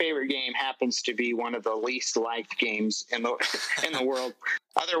my favorite game happens to be one of the least liked games in the world.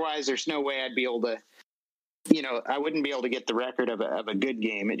 Otherwise, there's no way I'd be able to. I wouldn't be able to get the record of a good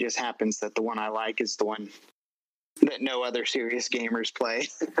game. It just happens that the one I like is the one that no other serious gamers play.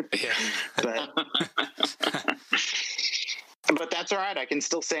 Yeah. But that's all right. I can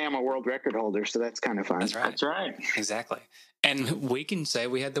still say I'm a world record holder, so that's kind of fun. That's right. That's right. Exactly. And we can say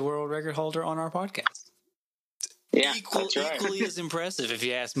we had the world record holder on our podcast. Yeah, that's right. Equally as impressive, if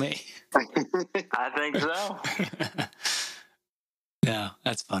you ask me. I think so. No,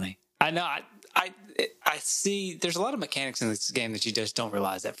 that's funny. I know. I see. There's a lot of mechanics in this game that you just don't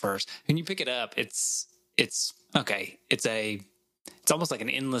realize at first. When you pick it up, it's okay. It's almost like an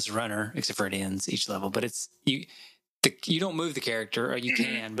endless runner, except for it ends each level. But you don't move the character, or you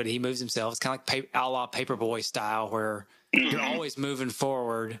can, but he moves himself. It's kind of like a la Paperboy style, where you're always moving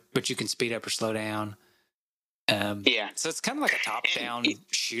forward, but you can speed up or slow down. So it's kind of like a top-down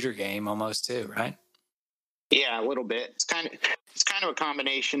shooter game almost too, right? Yeah, a little bit. It's kind of a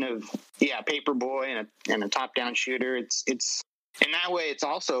combination of Paperboy and a top-down shooter. It's in that way. It's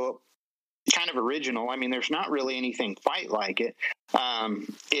also kind of original. I mean, there's not really anything quite like it.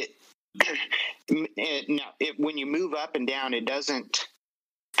 When you move up and down, it doesn't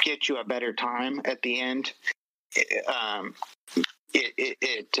get you a better time at the end.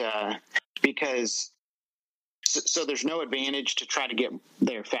 Because there's no advantage to try to get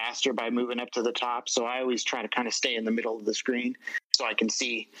there faster by moving up to the top. So I always try to kind of stay in the middle of the screen so I can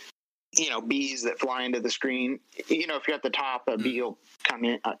see, bees that fly into the screen. If you're at the top, a bee will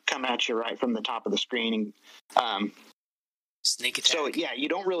come at you right from the top of the screen. And Sneak attack. so you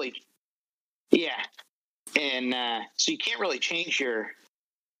don't really. Yeah. And so you can't really change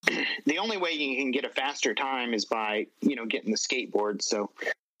the only way you can get a faster time is by, getting the skateboard. So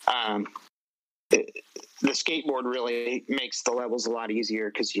the skateboard really makes the levels a lot easier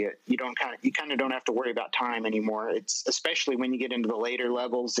because you kind of don't have to worry about time anymore. It's especially when you get into the later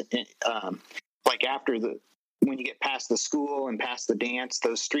levels, like when you get past the school and past the dance,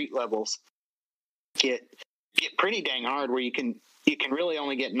 those street levels get pretty dang hard, where you can really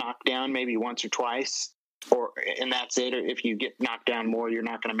only get knocked down maybe once or twice, and that's it. Or if you get knocked down more, you're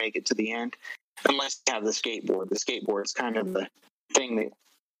not going to make it to the end unless you have the skateboard. The skateboard is kind of the thing that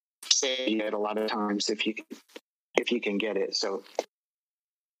saves you a lot of times if you can get it. So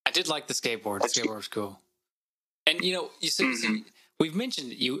I did like the skateboard. The skateboard was cool. And you see, we've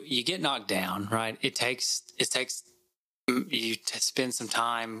mentioned you get knocked down, right? It takes you to spend some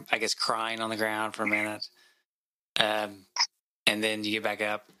time, I guess, crying on the ground for a minute. And then you get back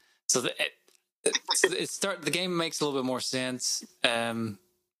up. So the game makes a little bit more sense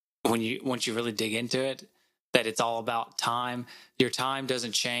once you really dig into it, that it's all about time. Your time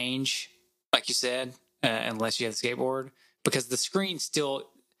doesn't change, like you said, unless you have the skateboard, because the screen still.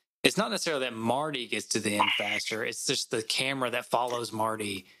 It's not necessarily that Marty gets to the end faster. It's just the camera that follows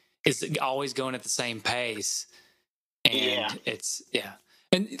Marty is always going at the same pace, and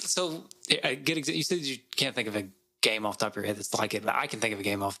And so a good example. You said you can't think of a game off the top of your head that's like it, but I can think of a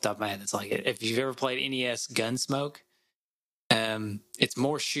game off the top of my head that's like it. If you've ever played NES Gunsmoke, it's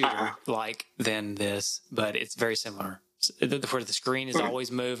more shooter like than this, but it's very similar. Where the screen is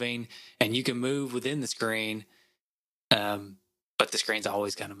always moving, and you can move within the screen, but the screen's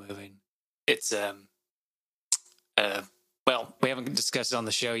always kind of moving. It's well, we haven't discussed it on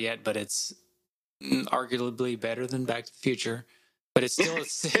the show yet, but it's arguably better than Back to the Future. But it's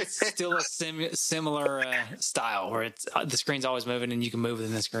still a similar style where it's the screen's always moving and you can move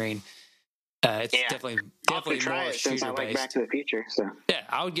within the screen. It's definitely more shooter based. Back to the Future, so yeah,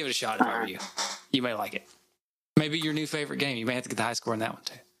 I would give it a shot if I were you. You may like it. Maybe your new favorite game. You may have to get the high score in that one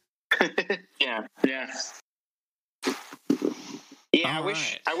too. Yeah. I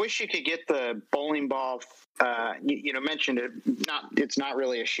wish you could get the bowling ball. You mentioned it. It's not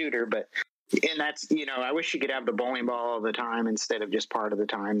really a shooter, but and that's, I wish you could have the bowling ball all the time instead of just part of the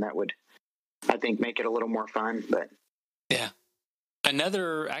time. That would, I think, make it a little more fun. But yeah.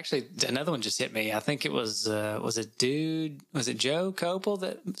 Another one just hit me. I think it was it Joe Copel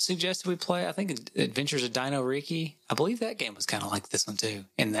that suggested we play? I think Adventures of Dino Riki. I believe that game was kind of like this one too,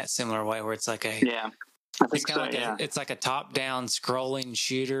 in that similar way where it's like I think it's like a top-down scrolling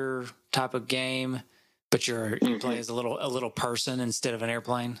shooter type of game, but you play as a little person instead of an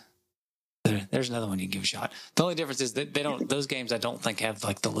airplane. There's another one you can give a shot. The only difference is that those games I don't think have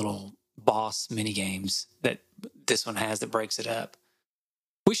like the little boss mini games that this one has that breaks it up.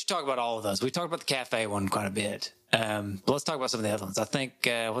 We should talk about all of those. We talked about the cafe one quite a bit. But let's talk about some of the other ones. I think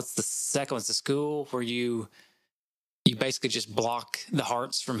what's the second one? It's the school where you basically just block the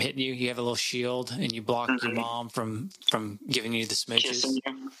hearts from hitting you. You have a little shield and you block your mom from giving you the smooches.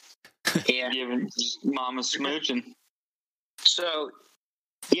 Yeah, giving mom a smooching. So,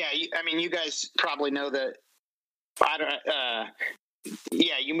 yeah, you guys probably know that.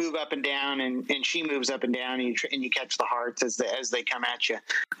 You move up and down, and she moves up and down, and you catch the hearts as they come at you.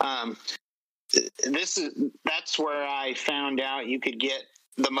 That's where I found out you could get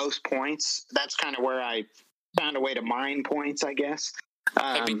the most points. That's kind of where I found a way to mine points, I guess.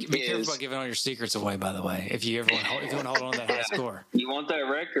 Be careful about giving all your secrets away, by the way, if you ever want to hold on to that high score. You want that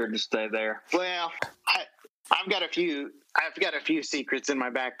record to stay there. Well, I've got a few secrets in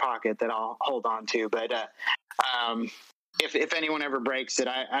my back pocket that I'll hold on to, but if anyone ever breaks it,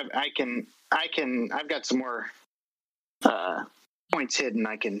 I've got some more points hidden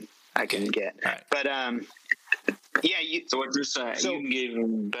I can get. Right. But so what you're saying, you can give a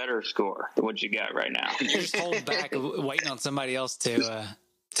better score than what you got right now. You're just holding back, waiting on somebody else to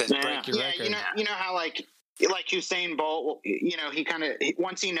break your record. You know how like Usain Bolt, he kind of,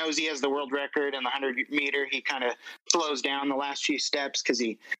 once he knows he has the world record in the 100-meter, he kind of slows down the last few steps because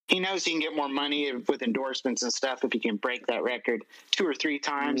he knows he can get more money with endorsements and stuff if he can break that record 2 or 3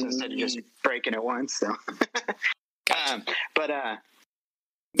 times instead of just breaking it once. So,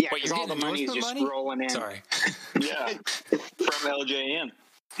 because all the money is just rolling in. Sorry. Yeah, from LJN.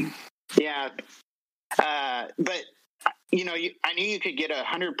 Yeah, but I knew you could get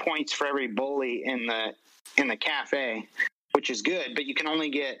 100 points for every bully in the cafe, which is good, but you can only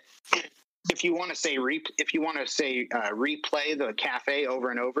get, if you want to say replay the cafe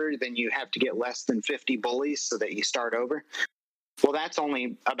over and over, then you have to get less than 50 bullies so that you start over. Well, that's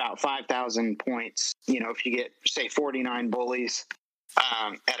only about 5,000 points. If you get, say, 49 bullies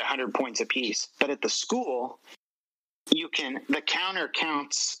at 100 points apiece. But at the school, the counter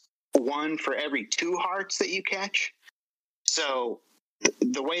counts 1 for every 2 hearts that you catch. So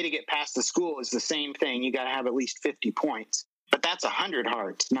the way to get past the school is the same thing. You got to have at least 50 points, but that's 100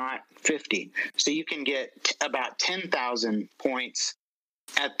 hearts, not 50. So you can get about 10,000 points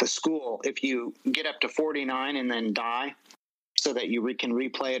at the school if you get up to 49 and then die, so that you can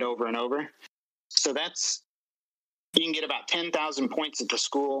replay it over and over. So you can get about 10,000 points at the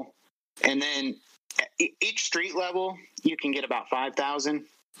school, and then each street level you can get about 5,000.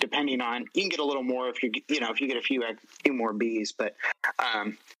 Depending on, you can get a little more if you get a few more Bs, but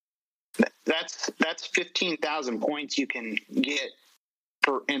that's 15,000 points you can get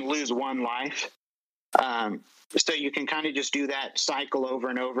and lose 1 life. So you can kind of just do that cycle over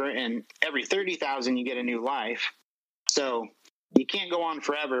and over, and every 30,000 you get a new life. So you can't go on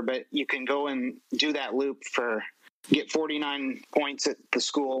forever, but you can go and do that loop get 49 points at the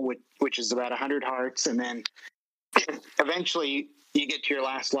school, which is about 100 hearts, and then eventually you get to your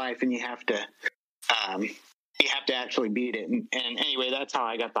last life and you have to actually beat it. And anyway, that's how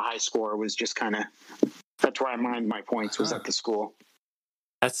I got the high score, was just that's where I mined my points, was at the school.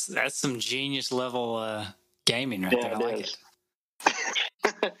 That's some genius level gaming right there. I like it.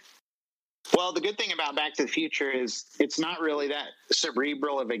 Well, the good thing about Back to the Future is it's not really that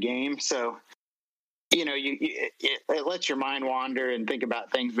cerebral of a game. So, it lets your mind wander and think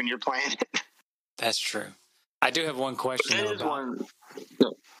about things when you're playing it. That's true. I do have one question.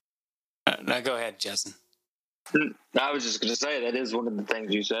 No, go ahead, Justin. I was just going to say that is one of the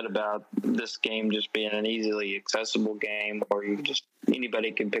things you said about this game just being an easily accessible game, or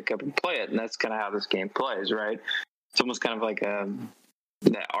anybody can pick up and play it, and that's kind of how this game plays, right? It's almost kind of like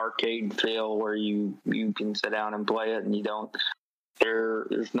that arcade feel where you can sit down and play it, and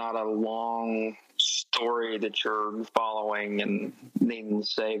there's not a long story that you're following and needing to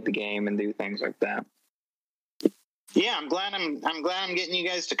save the game and do things like that. Yeah, I'm glad I'm getting you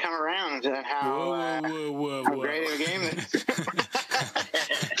guys to come around to how great of a game it is.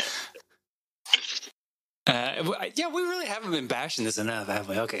 Yeah, we really haven't been bashing this enough, have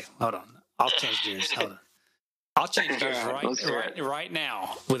we? Okay, hold on. I'll change gears. Hold on. I'll change gears right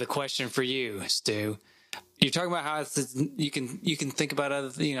now with a question for you, Stu. You're talking about how you can think about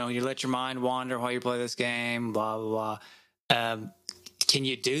other, you let your mind wander while you play this game, blah blah blah. Can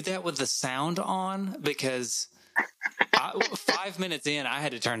you do that with the sound on? Because 5 minutes in, I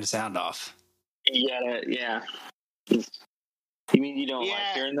had to turn the sound off. Yeah. You mean you don't like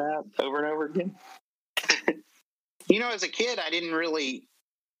hearing that over and over again? As a kid, I didn't realize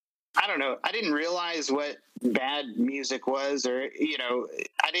what bad music was, or,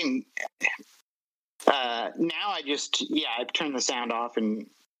 I didn't, now I just, I turn the sound off and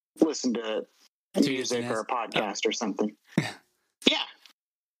listen to music or a podcast or something. Yeah.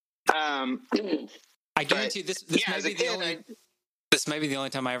 I guarantee you this may be the only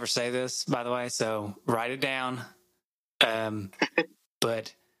time I ever say this, by the way, so write it down.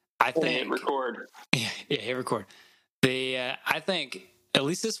 But I think hit record. Yeah, hit record. I think at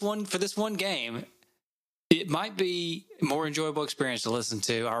least for this one game, it might be a more enjoyable experience to listen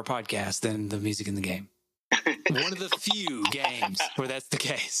to our podcast than the music in the game. One of the few games where that's the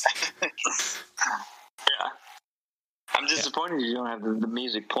case. Yeah. I'm disappointed you don't have the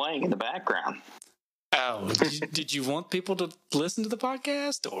music playing in the background. Oh, did you want people to listen to the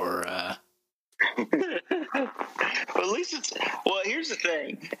podcast, or? Well, at least here's the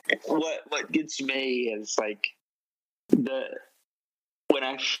thing. What gets me is like when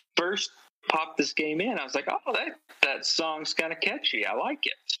I first popped this game in, I was like, oh, that song's kind of catchy. I like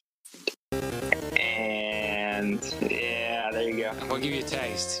it. And yeah, there you go. We'll give you a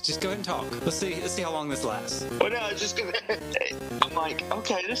taste. Just go ahead and talk. Let's see how long this lasts. Well, no, I was just gonna. I'm like,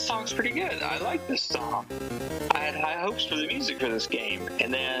 okay, this song's pretty good. I like this song. I had high hopes for the music for this game,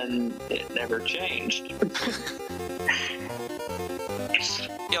 and then it never changed.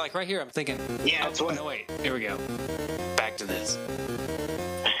 Yeah, like right here, I'm thinking. Yeah, no, wait. Here we go. Back to this.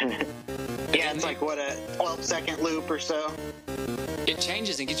 Yeah, it's like, a 12-second loop or so. It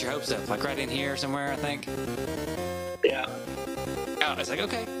changes and gets your hopes up, like right in here somewhere, I think. Yeah. Oh, it's like,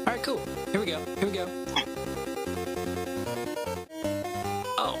 okay, all right, cool. Here we go.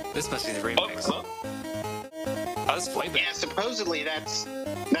 Oh, this must be the remix. Oh, this is way better. Yeah, supposedly that's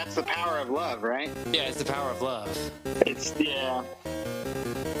the power of love, right? Yeah, it's the power of love. It's, Which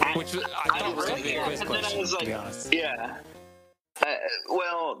I thought was going to be a quiz question, to be honest. Yeah. I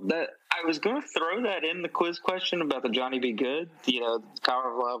was going to throw that in the quiz question about the Johnny B. Good, the power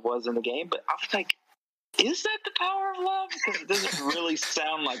of love was in the game, but I was like, is that the power of love? Because it doesn't really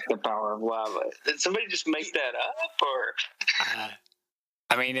sound like the power of love. Did somebody just make that up, or?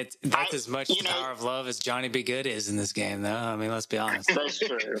 I mean, that's as much the power of love as Johnny B. Good is in this game, though. I mean, let's be honest. That's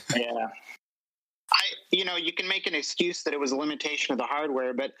true. Yeah. You can make an excuse that it was a limitation of the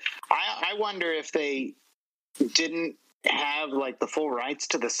hardware, but I wonder if they didn't have like the full rights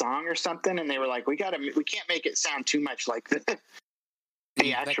to the song or something, and they were like, we can't make it sound too much like the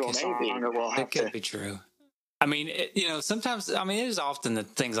actual song, or we'll have that could be true. I mean, sometimes, it is often that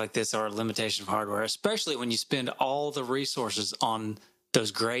things like this are a limitation of hardware, especially when you spend all the resources on those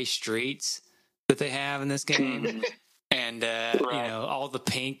gray streets that they have in this game. And, right. All the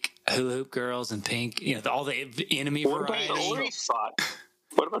pink hula hoop girls and pink, all the enemy variety.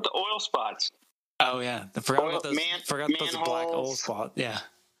 What about the oil spots? Oh, yeah. Forgot about those black oil spots. Yeah.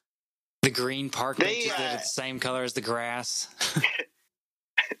 The green park benches that are the same color as the grass.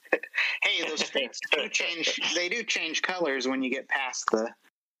 Hey, those streets do change colors when you get past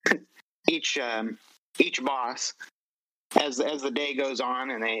each boss. As the day goes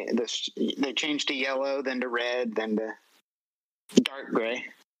on, and they change to yellow, then to red, then to dark gray.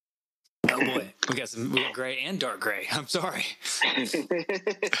 Oh boy, we got gray and dark gray. I'm sorry.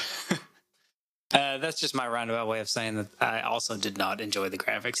 That's just my roundabout way of saying that I also did not enjoy the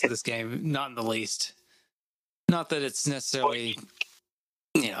graphics of this game, not in the least. Not that it's necessarily,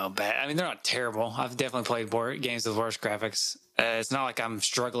 bad. I mean, they're not terrible. I've definitely played games with worse graphics. It's not like I'm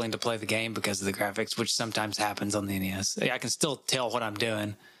struggling to play the game because of the graphics, which sometimes happens on the NES. I can still tell what I'm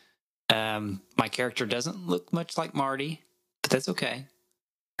doing. My character doesn't look much like Marty, but that's okay.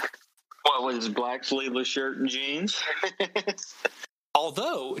 What, with his black sleeveless shirt and jeans?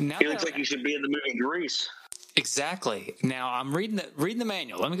 Although now he looks like he should be in the movie Grease. Exactly. Now I'm reading the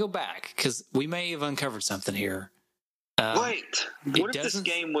manual. Let me go back because we may have uncovered something here. Wait, what if this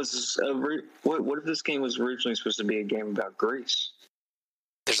game was originally supposed to be a game about Grease?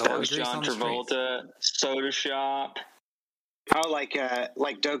 There's a lot of Grease John on the Travolta, Soda Shop. Oh, like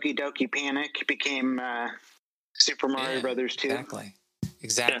Doki Doki Panic became Super Mario Brothers 2.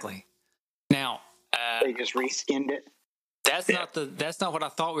 Exactly. Yeah. Now they just reskinned it. That's not what I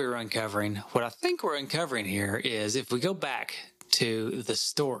thought we were uncovering. What I think we're uncovering here is if we go back to the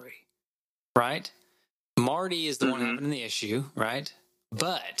story, right? Marty is the one having the issue, right?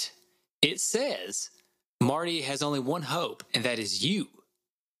 But it says Marty has only one hope, and that is you.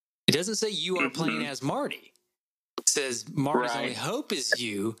 It doesn't say you are playing as Marty. It says Marty's only hope is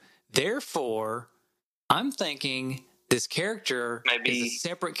you. Therefore, I'm thinking this character is a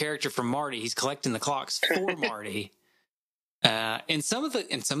separate character from Marty. He's collecting the clocks for Marty. In some of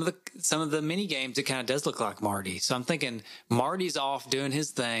the mini games, it kind of does look like Marty. So I'm thinking Marty's off doing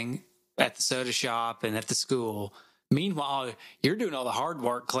his thing at the soda shop and at the school. Meanwhile, you're doing all the hard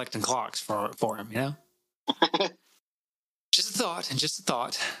work collecting clocks for him. You know, just a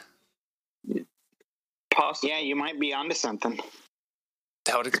thought. Possibly. Yeah, you might be onto something.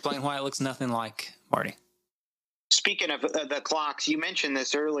 That would explain why it looks nothing like Marty. Speaking of the clocks, you mentioned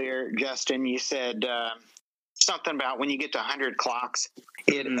this earlier, Justin. You said something about when you get to 100 clocks,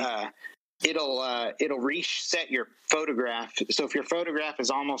 it'll reset your photograph. So if your photograph is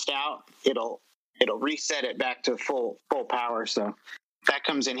almost out, it'll reset it back to full power. So that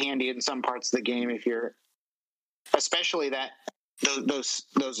comes in handy in some parts of the game if you're, especially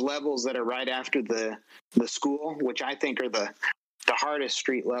those levels that are right after the school, which I think are the hardest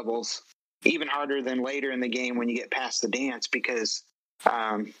street levels, even harder than later in the game when you get past the dance, because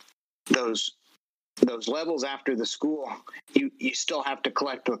those levels after the school, you still have to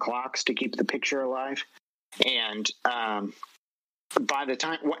collect the clocks to keep the picture alive. And by the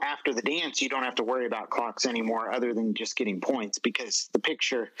time after the dance, you don't have to worry about clocks anymore other than just getting points, because the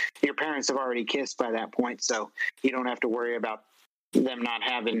picture, your parents have already kissed by that point. So you don't have to worry about them not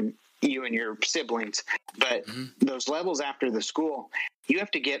having you and your siblings. But those levels after the school, you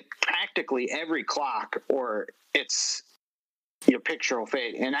have to get practically every clock or it's your picture will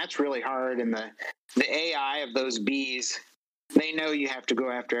fade. And that's really hard. And the AI of those bees, they know you have to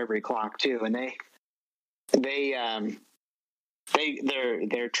go after every clock too. And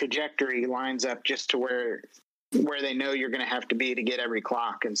their trajectory lines up just to where they know you're going to have to be to get every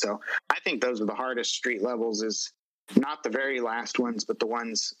clock. And so I think those are the hardest street levels, is not the very last ones, but the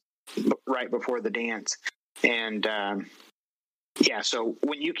ones right before the dance. And so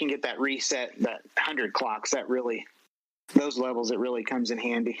when you can get that reset, that 100 clocks, those levels, it really comes in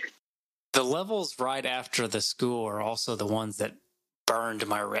handy. The levels right after the school are also the ones that burned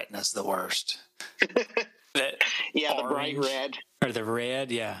my retinas the worst. The bright red. Or the red,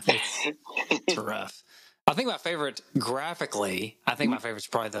 yeah. It's rough. I think my favorite, graphically, is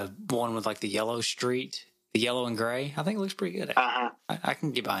probably the one with like the yellow street, the yellow and gray. I think it looks pretty good. I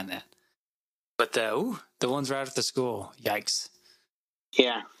can get behind that. But the ones right after the school, yikes.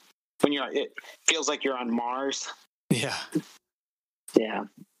 Yeah. It feels like you're on Mars. Yeah. Yeah.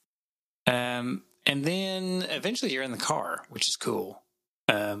 And then eventually you're in the car, which is cool.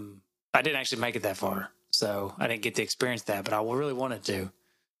 I didn't actually make it that far, so I didn't get to experience that, but I really wanted to.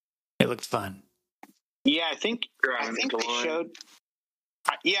 It looked fun. Yeah, I think they showed.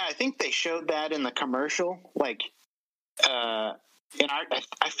 Yeah, I think they showed that in the commercial. Like, and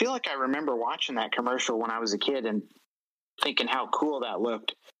I feel like I remember watching that commercial when I was a kid and thinking how cool that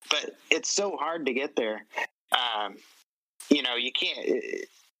looked. But it's so hard to get there. You can't.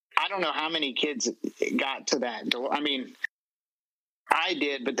 I don't know how many kids got to that. I mean, I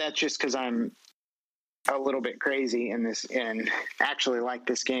did, but that's just because I'm a little bit crazy in this and actually like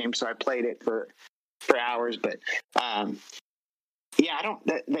this game, so I played it for hours. But I don't.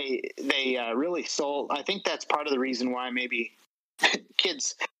 They really sold. I think that's part of the reason why maybe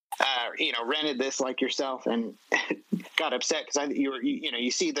kids, rented this like yourself and got upset because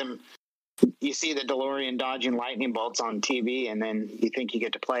you see the DeLorean dodging lightning bolts on TV, and then you think you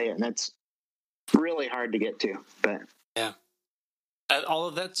get to play it, and that's really hard to get to. But yeah, all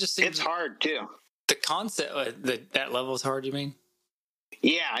of that just seems it's hard too. The concept that level is hard. You mean?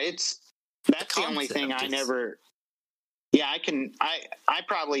 Yeah, that's the only thing I never. Yeah, I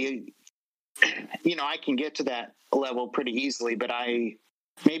probably, I can get to that level pretty easily, but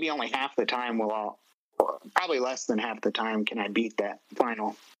maybe only half the time probably less than half the time can I beat that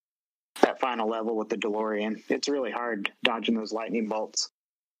final level with the DeLorean. It's really hard dodging those lightning bolts.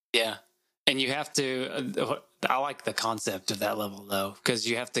 Yeah. And you have to, I like the concept of that level though, because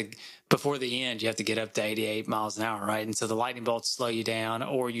you have to, before the end, you have to get up to 88 miles an hour, right? And so the lightning bolts slow you down,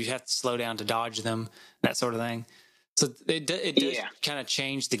 or you have to slow down to dodge them, that sort of thing. So it does kind of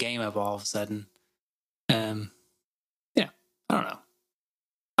change the game up all of a sudden. I don't know.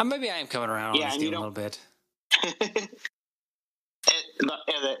 Maybe I am coming around on this game a little bit.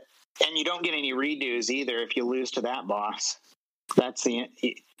 And you don't get any redos either if you lose to that boss. That's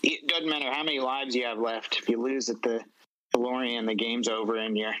it doesn't matter how many lives you have left. If you lose at the DeLorean, the game's over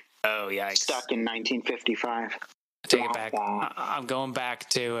and you're stuck in 1955. I take it back. I'm going back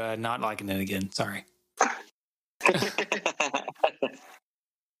to not liking it again. Sorry.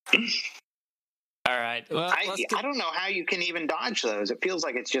 All right. Well, I don't know how you can even dodge those. It feels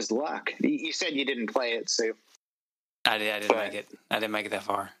like it's just luck. You said you didn't play it, so I didn't make it. I didn't make it that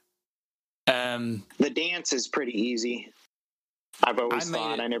far. The dance is pretty easy. I've always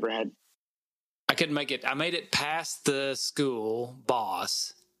thought. I never had. I couldn't make it. I made it past the school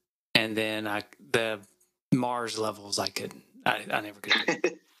boss, and then the Mars levels I couldn't. I never could do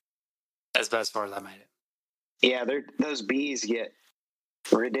it. That's about as far as I made it. Yeah, those bees get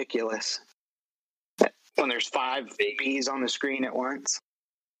ridiculous when there's 5 bees on the screen at once.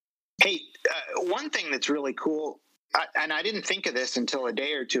 Hey, one thing that's really cool, and I didn't think of this until a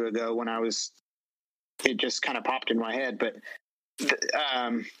day or two ago when it just kind of popped in my head, but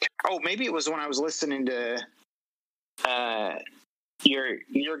maybe it was when I was listening to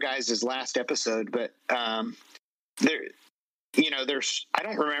your guys' last episode, but there's I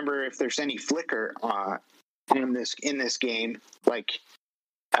don't remember if there's any flicker in this game like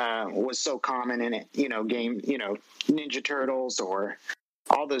was so common in it, Ninja Turtles or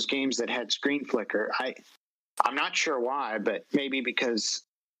all those games that had screen flicker. I'm not sure why, but maybe because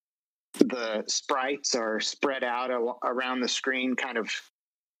the sprites are spread out around the screen, kind of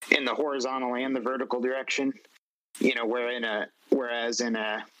in the horizontal and the vertical direction. Whereas in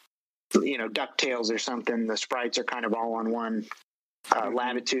a DuckTales or something, the sprites are kind of all on one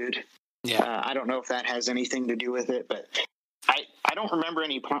latitude. Yeah. I don't know if that has anything to do with it, but I don't remember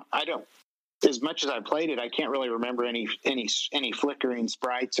any. As much as I played it, I can't really remember any flickering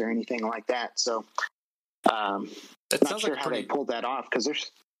sprites or anything like that. So, not sure how they pulled that off, because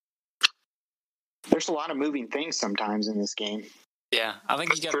there's a lot of moving things sometimes in this game. Yeah, I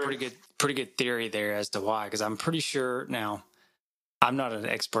think you got a pretty good theory there as to why. Because I'm pretty sure now. I'm not an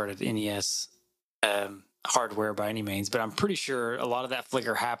expert at NES hardware by any means, but I'm pretty sure a lot of that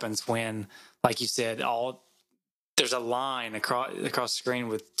flicker happens when, like you said, there's a line across the screen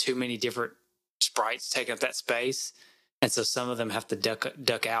with too many different sprites taking up that space, and so some of them have to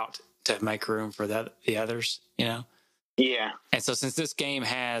duck out to make room for the others. Yeah. And so since this game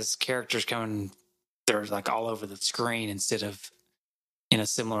has characters coming, they're like all over the screen instead of in a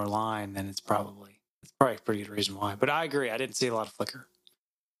similar line, then it's probably a pretty good reason why. But I agree. I didn't see a lot of flicker.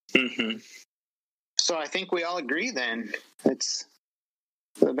 Mm-hmm. So I think we all agree then. It's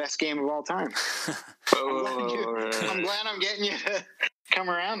the best game of all time. I'm glad I'm getting you to come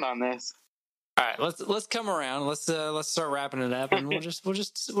around on this. All right, let's come around. Let's start wrapping it up, and we'll just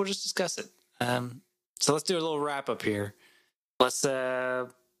discuss it. So let's do a little wrap up here. Best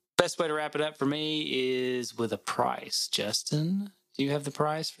way to wrap it up for me is with a price. Justin, do you have the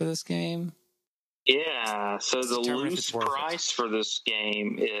price for this game? Yeah, so the loose price for this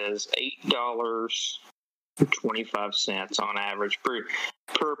game is $8.25 on average per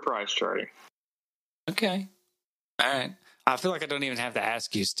price chart. Okay. All right. I feel like I don't even have to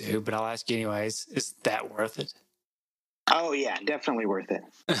ask you, Stu, but I'll ask you anyways. Is that worth it? Oh, yeah, definitely worth it.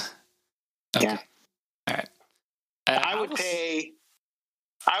 Okay. Yeah. All right. I would pay,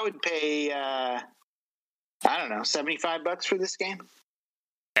 I don't know, $75 for this game.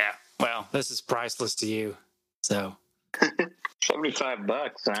 Yeah. Well, this is priceless to you. So $75,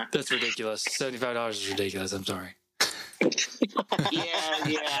 huh? That's ridiculous. $75 is ridiculous. I'm sorry.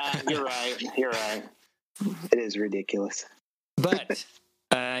 Yeah, you're right. It is ridiculous. But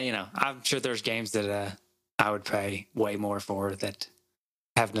I'm sure there's games that I would pay way more for that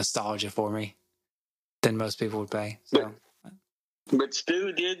have nostalgia for me than most people would pay. So But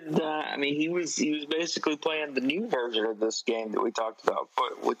Stu did. He was basically playing the new version of this game that we talked about,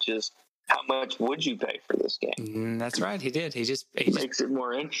 which is how much would you pay for this game? That's right. He did. He makes it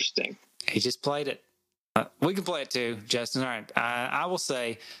more interesting. He just played it. We can play it too, Justin. All right. I will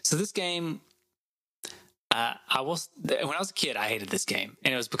say. So this game, when I was a kid, I hated this game,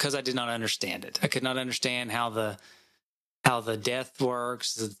 and it was because I did not understand it. I could not understand how the death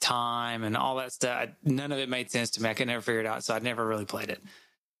works, the time, and all that stuff. None of it made sense to me. I could never figure it out, so I never really played it.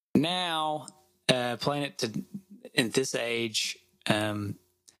 Now, playing it in this age, I'm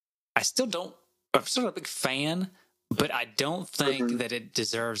still not a big fan, but I don't think that it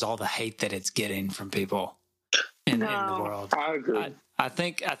deserves all the hate that it's getting from people in the world. I agree. I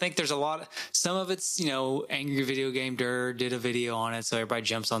think there's a lot. Some of it's Angry Video Game Nerd did a video on it, so everybody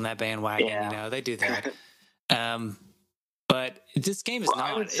jumps on that bandwagon. Yeah. They do that. But this game is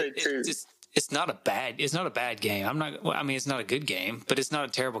not. I would say too. It's not a bad game. It's not a good game, but it's not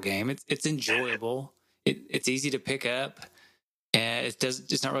a terrible game. It's enjoyable. It's easy to pick up.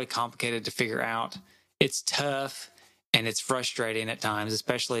 It's not really complicated to figure out. It's tough and it's frustrating at times,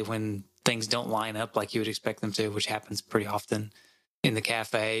 especially when things don't line up like you would expect them to, which happens pretty often. in the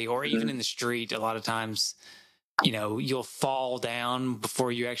cafe or even in the street, a lot of times, you know, you'll fall down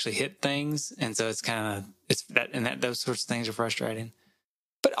before you actually hit things. And so it's kind of, those sorts of things are frustrating.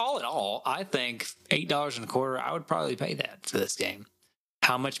 But all in all, I think $8.25, I would probably pay that for this game.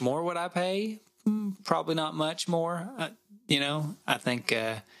 How much more would I pay? Probably not much more. You know, I think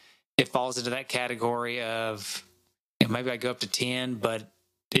it falls into that category of, you know, maybe I go up to 10, but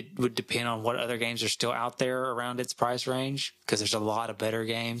it would depend on what other games are still out there around its price range, because there's a lot of better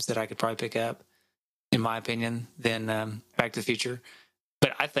games that I could probably pick up, in my opinion, than Back to the Future.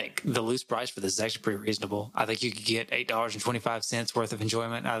 But I think the loose price for this is actually pretty reasonable. I think you could get $8.25 worth of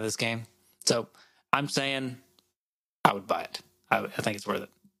enjoyment out of this game. So I'm saying I would buy it. I think it's worth it.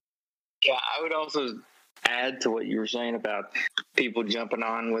 Yeah, I would also add to what you were saying about people jumping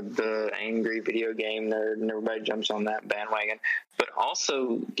on with the angry video game nerd, and everybody jumps on that bandwagon. But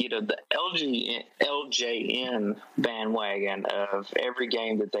also, you know, the LJN bandwagon of every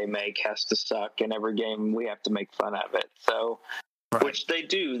game that they make has to suck, and every game we have to make fun of it. So, right. Which they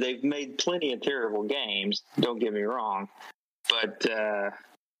do. They've made plenty of terrible games, don't get me wrong. But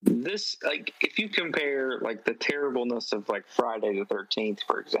this, like, if you compare, like, the terribleness of, like, Friday the 13th,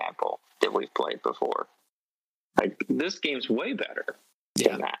 for example, that we've played before, like, this game's way better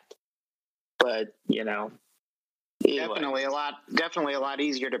than that. But, you know, anyway. definitely a lot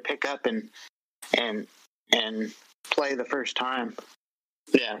easier to pick up and play the first time.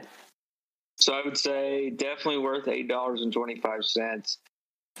 Yeah. So I would say definitely worth $8.25.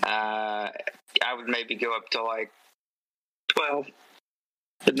 I would maybe go up to like 12,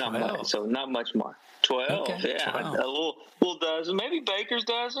 but not much. So not much more. 12, okay, yeah, 12. A little dozen, maybe Baker's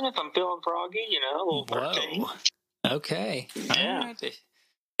dozen if I'm feeling froggy. You know, a little 13. Whoa. Okay, yeah. All right.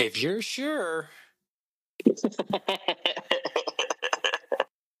 If you're sure. Right.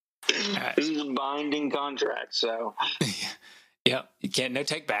 This is a binding contract, so. Yep, you can't, no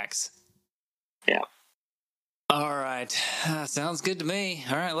takebacks. Yeah. All right, sounds good to me.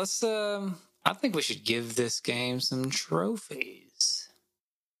 All right, let's. I think we should give this game some trophies.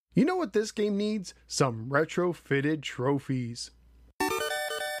 You know what this game needs? Some retrofitted trophies.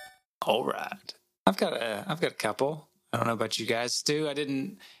 All right, I've got a couple. I don't know about you guys, Stu.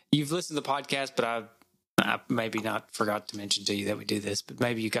 You've listened to the podcast, but I maybe not forgot to mention to you that we do this, but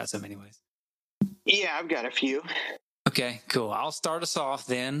maybe you got some anyways. Yeah, I've got a few. Okay, cool. I'll start us off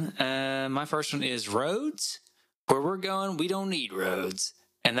then. My first one is roads. Where we're going, we don't need roads.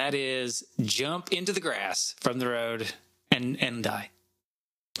 And that is jump into the grass from the road and die.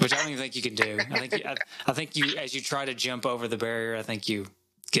 Which I don't even think you can do. I think you, as you try to jump over the barrier, I think you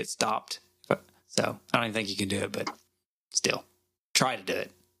get stopped. So I don't even think you can do it, but still, try to do it.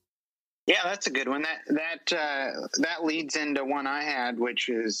 Yeah, that's a good one. That leads into one I had, which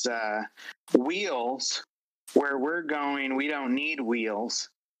is wheels. Where we're going, we don't need wheels.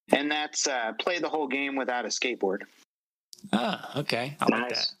 And that's play the whole game without a skateboard. Ah, okay. I like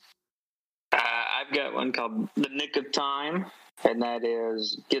that. I've got one called The Nick of Time, and that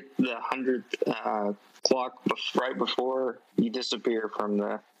is get the 100th clock right before you disappear from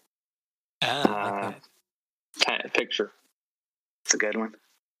the picture. It's a good one.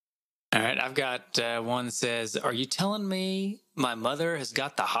 All right, I've got one that says, are you telling me my mother has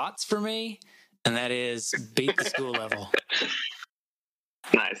got the hots for me? And that is beat the school level.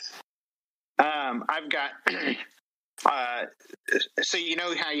 Nice. I've got, so you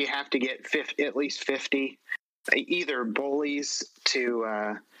know how you have to get at least 50, either bullies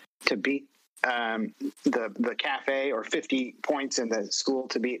to beat the cafe, or 50 points in the school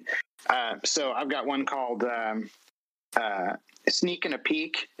to beat. So I've got one called Sneak and a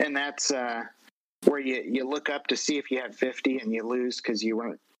Peek, and that's where you look up to see if you have 50 and you lose because you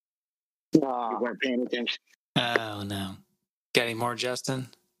weren't paying attention. Oh, no. Got any more, Justin?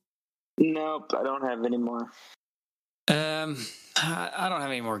 Nope, I don't have any more. I don't have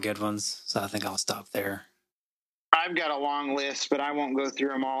any more good ones, so I think I'll stop there. I've got a long list, but I won't go through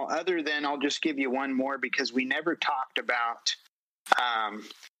them all. Other than I'll just give you one more because we never talked about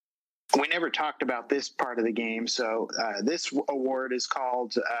this part of the game. So this award is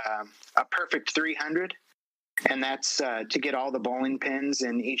called a perfect 300, and that's to get all the bowling pins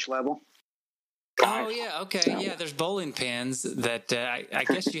in each level. Oh, yeah, okay. Yeah, there's bowling pins that I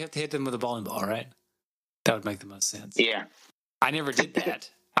guess you have to hit them with a bowling ball, right? That would make the most sense. Yeah. I never did that.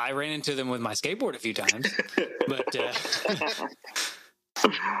 I ran into them with my skateboard a few times, but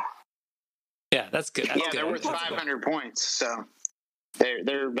yeah, that's good. That's good. They're worth 500 points, so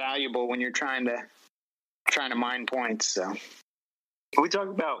they're valuable when you're trying to mine points. So, can we talk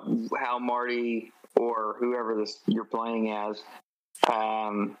about how Marty or whoever you're playing as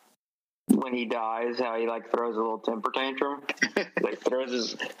when he dies, how he like throws a little temper tantrum, like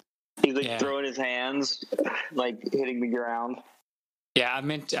he's like throwing his hands, like hitting the ground. Yeah,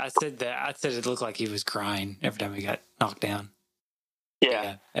 I said it looked like he was crying every time he got knocked down.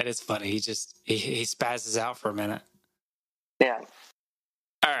 Yeah, that is funny. He spazzes out for a minute. Yeah.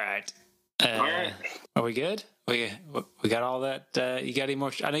 All right. Are we good? We got all that. You got any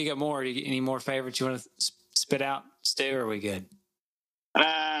more? I know you got more. Any more favorites you want to spit out, Stu? Or are we good?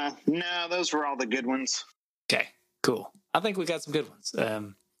 No, those were all the good ones. Okay, cool. I think we got some good ones.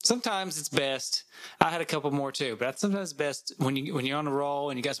 Sometimes it's best. I had a couple more too, but sometimes it's best when you're on a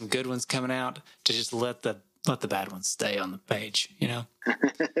roll and you got some good ones coming out to just let the bad ones stay on the page. You know.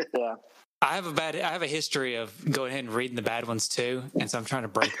 Yeah. I have a history of going ahead and reading the bad ones too, and so I'm trying to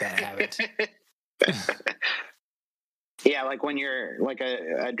break that habit. Yeah, like when you're like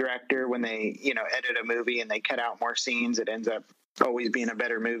a director, when they edit a movie and they cut out more scenes, it ends up always being a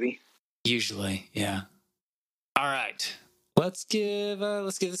better movie. Usually, yeah. All right, let's give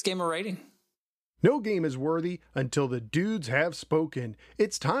this game a rating. No game is worthy until the dudes have spoken.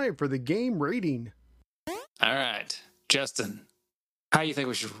 It's time for the game rating. All right, Justin, how do you think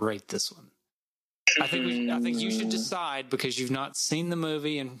we should rate this one? I think you should decide, because you've not seen the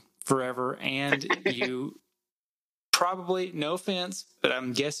movie in forever, and you probably, no offense, but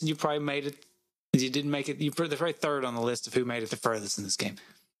I'm guessing you probably made it. You didn't make it. You're probably third on the list of who made it the furthest in this game.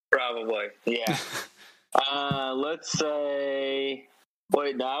 Probably, yeah. Let's say.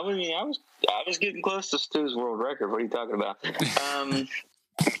 Wait, no, I was getting close to Stu's world record. What are you talking about?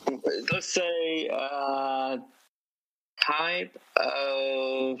 Let's say type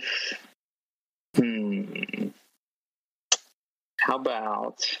of. How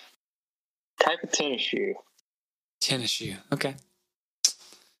about type of tennis shoe? Tennis shoe. Okay.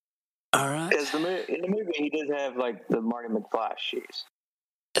 All right. Because in the movie, he does have like the Marty McFly shoes.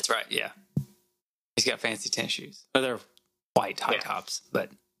 That's right. Yeah. He's got fancy tennis shoes. But they're white high tops.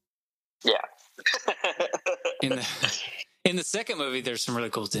 But yeah. in the second movie, there's some really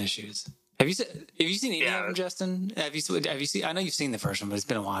cool tennis shoes. Have you seen any of them, Justin? Have you seen? I know you've seen the first one, but it's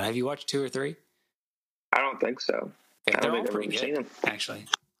been a while. Have you watched 2 or 3? I don't think so. Yeah, they're all pretty good, actually.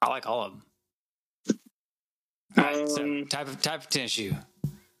 I like all of them. All right, so type of tennis shoe.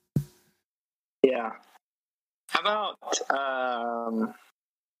 Yeah. How about I'm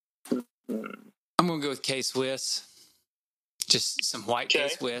gonna go with K-Swiss. Just some white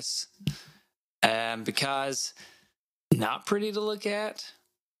K-Swiss. Because not pretty to look at.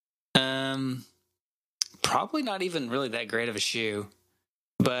 Probably not even really that great of a shoe,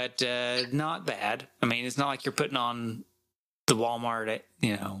 but not bad. I mean, it's not like you're putting on the Walmart,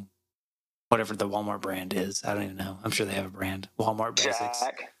 whatever the Walmart brand is. I don't even know. I'm sure they have a brand. Walmart Basics.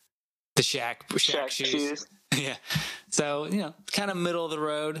 The Shaq shoes. Yeah. So, kind of middle of the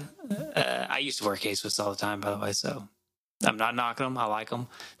road. I used to wear K-Swiss all the time, by the way, so I'm not knocking them. I like them.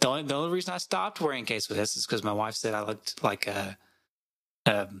 The only reason I stopped wearing K-Swiss is because my wife said I looked like I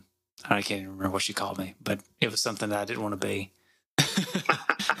can't even remember what she called me, but it was something that I didn't want to be.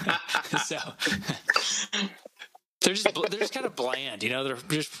 So they're just kind of bland, they're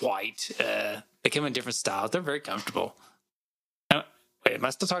just white. They come in different styles. They're very comfortable. Wait, am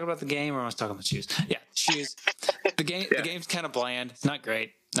I still talking about the game, or am I talking about shoes? Yeah, shoes. The game's kind of bland. It's not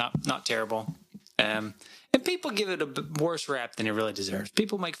great. Not terrible. And people give it a worse rap than it really deserves.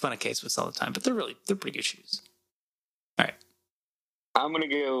 People make fun of K-Swiss all the time, but they're pretty good shoes. All right. I'm going to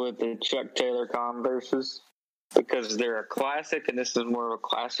go with the Chuck Taylor Converses because they're a classic, and this is more of a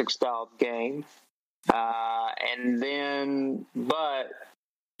classic style game. They're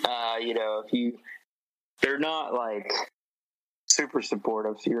not like super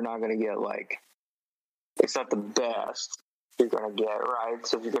supportive, so you're not going to get it's not the best you're going to get, right?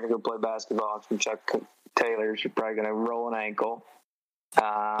 So if you're going to go play basketball from Chuck Taylor's, you're probably going to roll an ankle.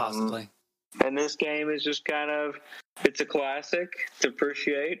 Possibly. And this game is just it's a classic to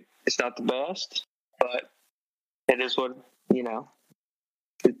appreciate. It's not the best, but it is what,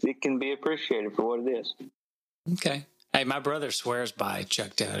 it can be appreciated for what it is. Okay. Hey, my brother swears by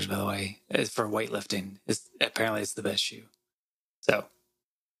Chuck Taylor's, by the way, for weightlifting. Apparently it's the best shoe. So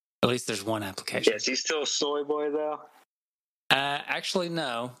at least there's one application. Yes, he's still a soy boy, though? Actually,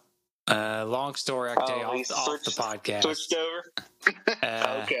 no. Long story I can tell you off the podcast. Switched over?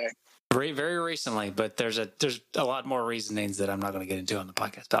 Okay. Very, very recently, but there's a lot more reasonings that I'm not going to get into on the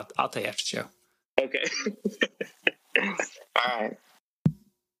podcast. But I'll tell you after the show. Okay. All right.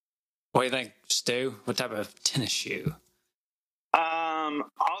 What do you think, Stu? What type of tennis shoe? I'll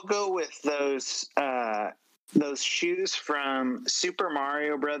go with those shoes from Super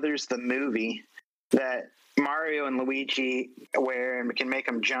Mario Brothers, the movie. that Mario and Luigi wear and can make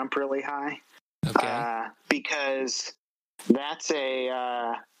them jump really high. Okay. Because that's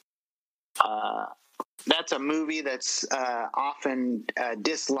a movie that's often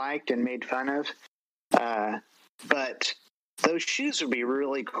disliked and made fun of. But those shoes would be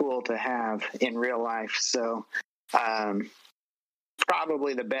really cool to have in real life. So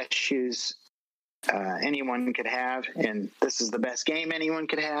probably the best shoes anyone could have, and this is the best game anyone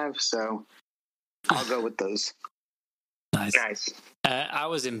could have. So I'll go with those. Nice. I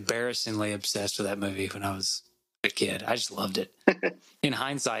was embarrassingly obsessed with that movie when I was a kid. I just loved it. In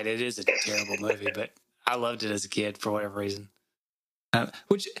hindsight, it is a terrible movie, but I loved it as a kid for whatever reason.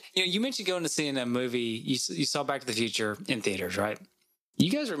 Which, you mentioned going to seeing a movie. You saw Back to the Future in theaters, right? You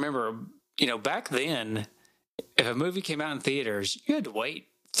guys remember, back then, if a movie came out in theaters, you had to wait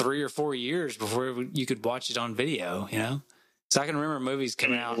 3 or 4 years before you could watch it on video, So I can remember movies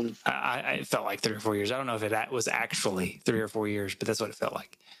coming out. It felt like 3 or 4 years. I don't know if it was actually 3 or 4 years, but that's what it felt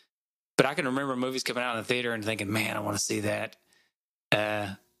like. But I can remember movies coming out in the theater and thinking, man, I want to see that.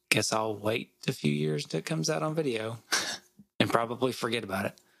 Guess I'll wait a few years until it comes out on video and probably forget about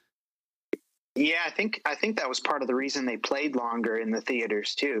it. Yeah, I think that was part of the reason they played longer in the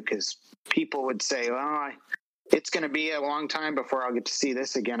theaters too, because people would say, well, it's going to be a long time before I'll get to see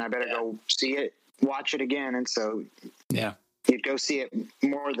this again. I better go see it, watch it again. And so you'd go see it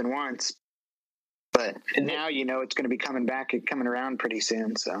more than once. But now it's going to be coming around pretty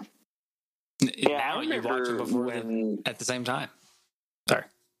soon. So now you watch them before at the same time. Sorry.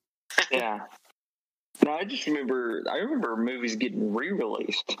 Yeah. No, I remember movies getting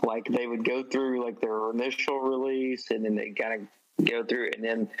re-released. Like they would go through like their initial release, and then they kind of go through it, and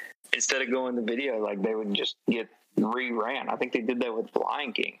then instead of going to video, like they would just get reran. I think they did that with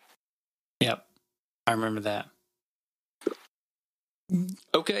Lion King. Yep, I remember that.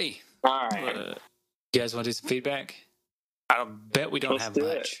 Okay. All right. You guys want to do some feedback? I bet we don't have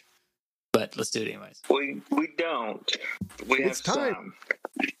much, but let's do it anyways. We don't. It's time.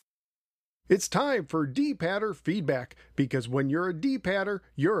 It's time for D-Patter feedback, because when you're a D-Patter,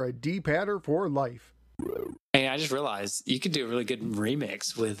 you're a D-Patter for life. Hey, I just realized you could do a really good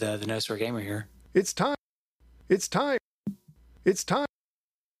remix with the No Swear Gamer here. It's time. It's time. It's time.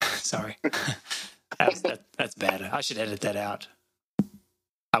 Sorry. That's bad. I should edit that out.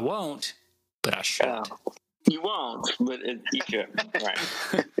 I won't, but I should. You won't, but you should. Right.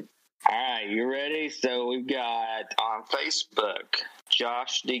 All right, you ready? So we've got on Facebook,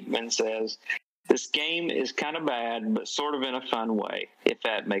 Josh Diekman says, this game is kind of bad, but sort of in a fun way, if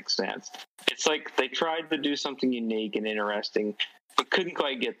that makes sense. It's like they tried to do something unique and interesting, but couldn't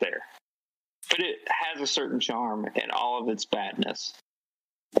quite get there. But it has a certain charm in all of its badness.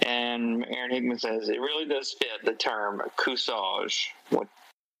 And Aaron Hickman says, it really does fit the term couchage. What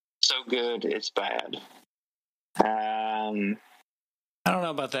so good, it's bad. I don't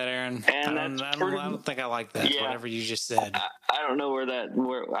know about that, Aaron. And I don't think I like that. Yeah. Whatever you just said. I don't know I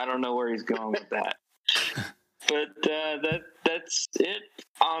don't know where he's going with that. But that's it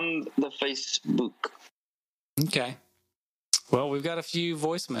on the Facebook. Okay. Well, we've got a few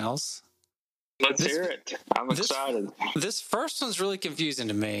voicemails. Let's hear it. I'm excited. This first one's really confusing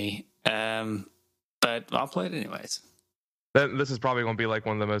to me, but I'll play it anyways. This is probably going to be like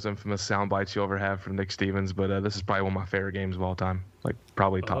one of the most infamous sound bites you'll ever have from Nick Stevens, but this is probably one of my favorite games of all time. Like,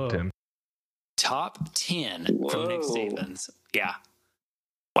 probably top 10. Top 10 from Nick Stevens. Yeah.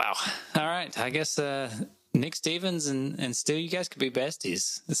 Wow. All right. I guess Nick Stevens and Stu, you guys could be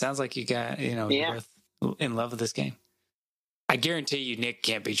besties. It sounds like you got, you're both in love with this game. I guarantee you Nick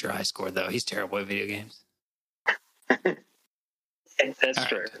can't beat your high score, though. He's terrible at video games. That's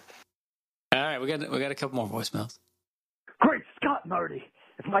true. All right. We got a couple more voicemails. Great Scott, Marty!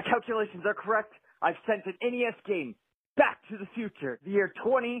 If my calculations are correct, I've sent an NES game back to the future, the year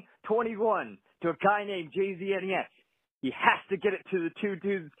 2021, to a guy named JZNES. He has to get it to the two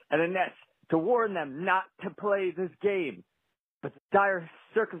dudes at a NES to warn them not to play this game. But the dire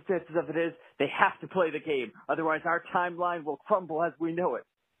circumstances of it is, they have to play the game, otherwise our timeline will crumble as we know it.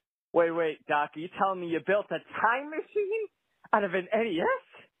 Wait, Doc, are you telling me you built a time machine out of an NES?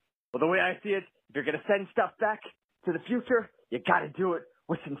 Well, the way I see it, if you're going to send stuff back to the future, you gotta do it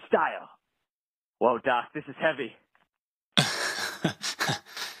with some style. Whoa, Doc, this is heavy.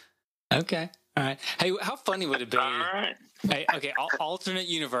 Okay. All right. Hey, how funny would it be? All right. Hey, okay, alternate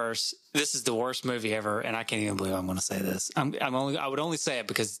universe. This is the worst movie ever, and I can't even believe I'm going to say this. I would only say it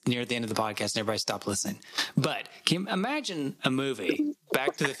because near the end of the podcast, everybody stopped listening. But can you imagine a movie,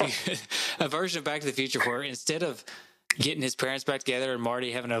 Back to the Future, a version of Back to the Future where instead of getting his parents back together and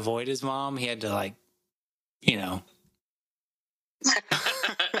Marty having to avoid his mom, he had to All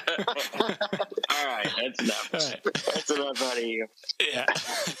right. That's enough. All right. That's enough out of you. Yeah.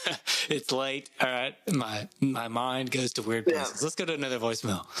 It's late. All right. My mind goes to weird places. Yeah. Let's go to another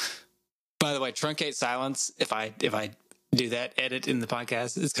voicemail. By the way, truncate silence. If I do that edit in the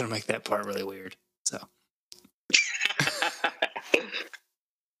podcast, it's going to make that part really weird. So.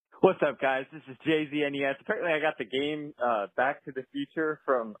 What's up, guys? This is JZNES. Apparently, I got the game Back to the Future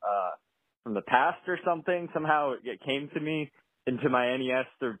from the past or something. Somehow it came to me into my NES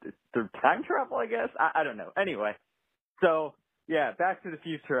through time travel, I guess. I don't know. Anyway, so yeah, Back to the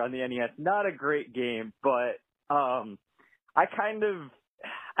Future on the NES. Not a great game, but I kind of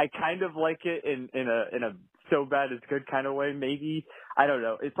like it in a so bad it's good kind of way. Maybe, I don't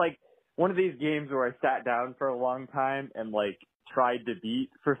know. It's like one of these games where I sat down for a long time and like tried to beat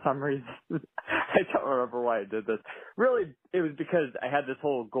for some reason. I don't remember why I did this. Really, it was because I had this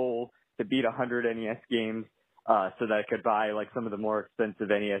whole goal to beat 100 NES games so that I could buy like some of the more expensive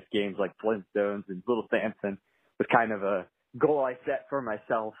NES games like Flintstones and Little Samson. Was kind of a goal I set for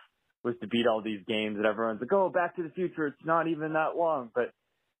myself, was to beat all these games, and everyone's like, oh, Back to the Future, it's not even that long. But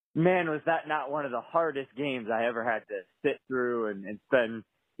man, was that not one of the hardest games I ever had to sit through and spend,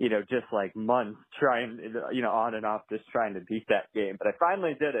 just like months trying, on and off just trying to beat that game. But I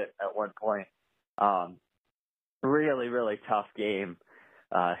finally did it at one point. Really, really tough game.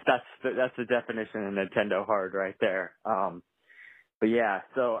 That's the definition of Nintendo hard right there. But yeah,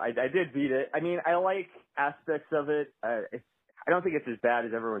 so I did beat it. I mean, I like aspects of it. I don't think it's as bad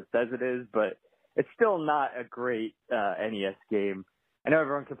as everyone says it is, but it's still not a great NES game. I know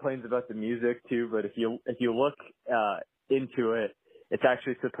everyone complains about the music too, but if you look into it, it's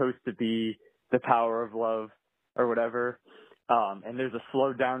actually supposed to be The Power of Love or whatever. And there's a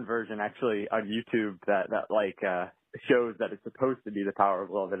slowed down version actually on YouTube that shows that it's supposed to be The Power of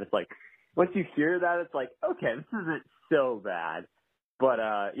Love. And it's like, once you hear that, it's like, okay, this isn't so bad. But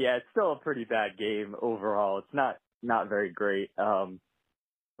yeah, it's still a pretty bad game overall. It's not very great.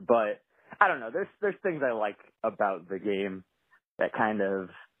 But I don't know. There's things I like about the game that kind of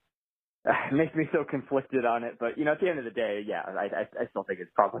makes me so conflicted on it. But, at the end of the day, yeah, I still think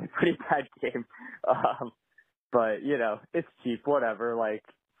it's probably a pretty bad game. But, it's cheap, whatever. Like,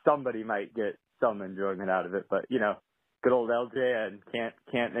 somebody might get some enjoyment out of it. But, good old LJN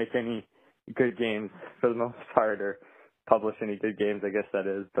can't make any good games for the most part, or publish any good games, I guess that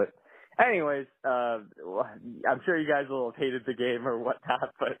is. But anyways, I'm sure you guys will have hated the game or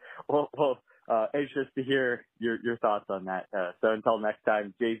whatnot, but we'll anxious to hear your thoughts on that. So until next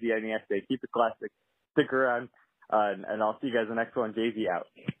time, JZNES Day, keep it classic, stick around, and I'll see you guys in the next one. JZ out.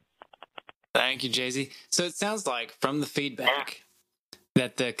 Thank you, Jay-Z. So it sounds like from the feedback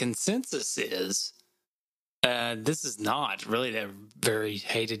that the consensus is this is not really a very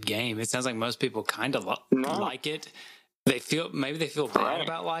hated game. It sounds like most people kind of like it. They feel bad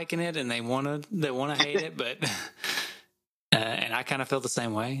about liking it, and they want to hate it, but and I kind of feel the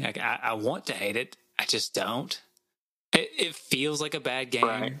same way. I want to hate it, I just don't. It feels like a bad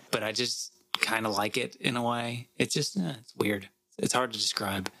game, but I just kind of like it in a way. It's just it's weird. It's hard to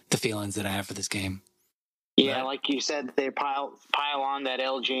describe the feelings that I have for this game. Yeah, like you said, they pile on that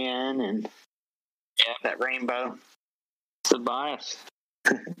LGN and that rainbow. It's a bias.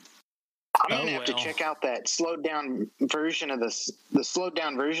 I'm gonna have to check out that slowed down version of the slowed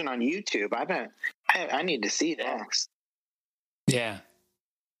down version on YouTube. I need to see that. Yeah,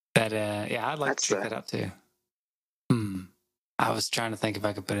 I'd like to check that out too. I was trying to think if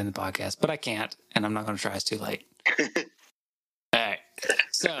I could put it in the podcast, but I can't, and I'm not going to try. It's too late. All right.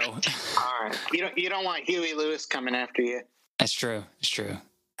 So, all right. You don't want Huey Lewis coming after you. That's true. It's true.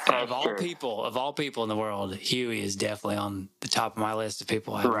 Of all people in the world, Huey is definitely on the top of my list of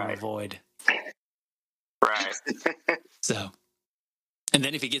people I want to avoid. Right. So, and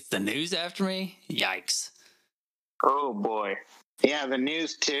then if he gets the news after me, yikes. Oh boy. Yeah, the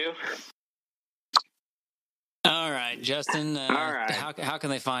news too. All right, Justin. All right. How can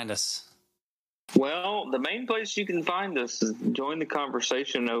they find us? Well, the main place you can find us is join the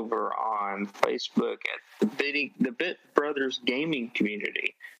conversation over on Facebook at the Bit Brothers Gaming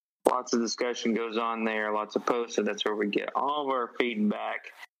Community. Lots of discussion goes on there, lots of posts, and that's where we get all of our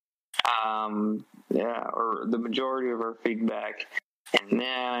feedback. Or the majority of our feedback. And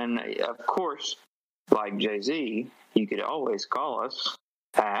then, of course, like Jay-Z, you could always call us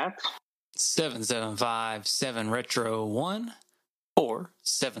at 775-7-RETRO-1 or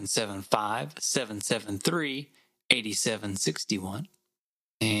 775-773-8761.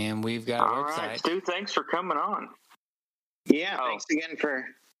 And we've got our website. All right, Stu, thanks for coming on. Yeah, thanks again for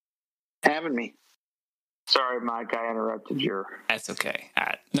having me. Sorry, Mike, I interrupted your... That's okay.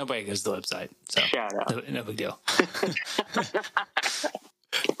 Nobody goes to the website, so shut up. No big deal.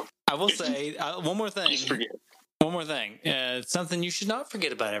 I will say one more thing. Just forget. One more thing. Something you should not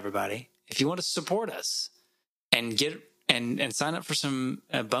forget about, everybody. If you want to support us and get and sign up for some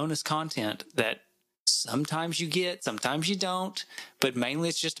bonus content that sometimes you get, sometimes you don't, but mainly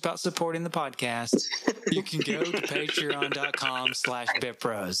it's just about supporting the podcast. You can go to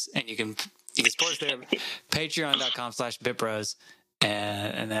patreon.com/BitBros and you can support us there. Patreon.com/BitBros,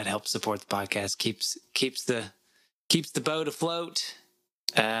 and that helps support the podcast. Keeps the boat afloat.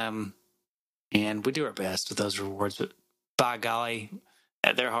 And we do our best with those rewards, but by golly,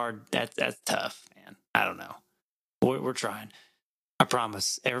 they're hard. That's tough, man. I don't know. We're trying. I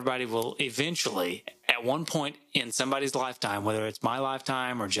promise. Everybody will eventually, at one point in somebody's lifetime, whether it's my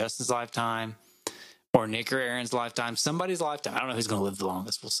lifetime or Justin's lifetime or Nick or Aaron's lifetime, somebody's lifetime. I don't know who's going to live the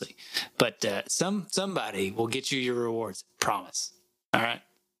longest. We'll see. But somebody will get you your rewards. Promise. All right.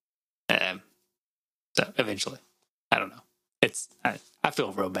 So eventually, I don't know. I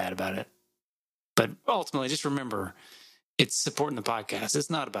feel real bad about it. But ultimately, just remember, it's supporting the podcast. It's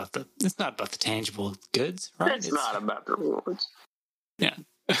not about the tangible goods, right? It's not about the rewards. Yeah.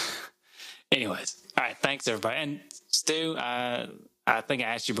 Anyways, all right. Thanks, everybody. And Stu, I think I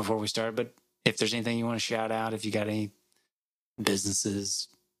asked you before we started, but if there's anything you want to shout out, if you got any businesses,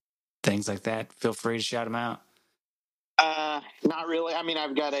 things like that, feel free to shout them out. Not really. I mean,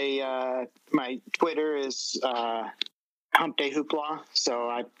 I've got my Twitter is Hump Day Hoopla, so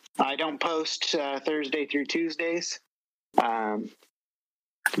I don't post Thursday through Tuesdays,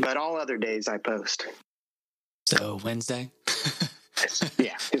 but all other days I post. So Wednesday?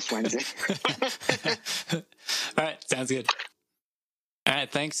 Yeah, this Wednesday. All right, sounds good. All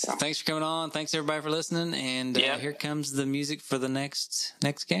right, thanks for coming on. Thanks everybody for listening, and here comes the music for the next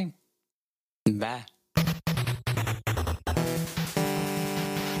game. Bye.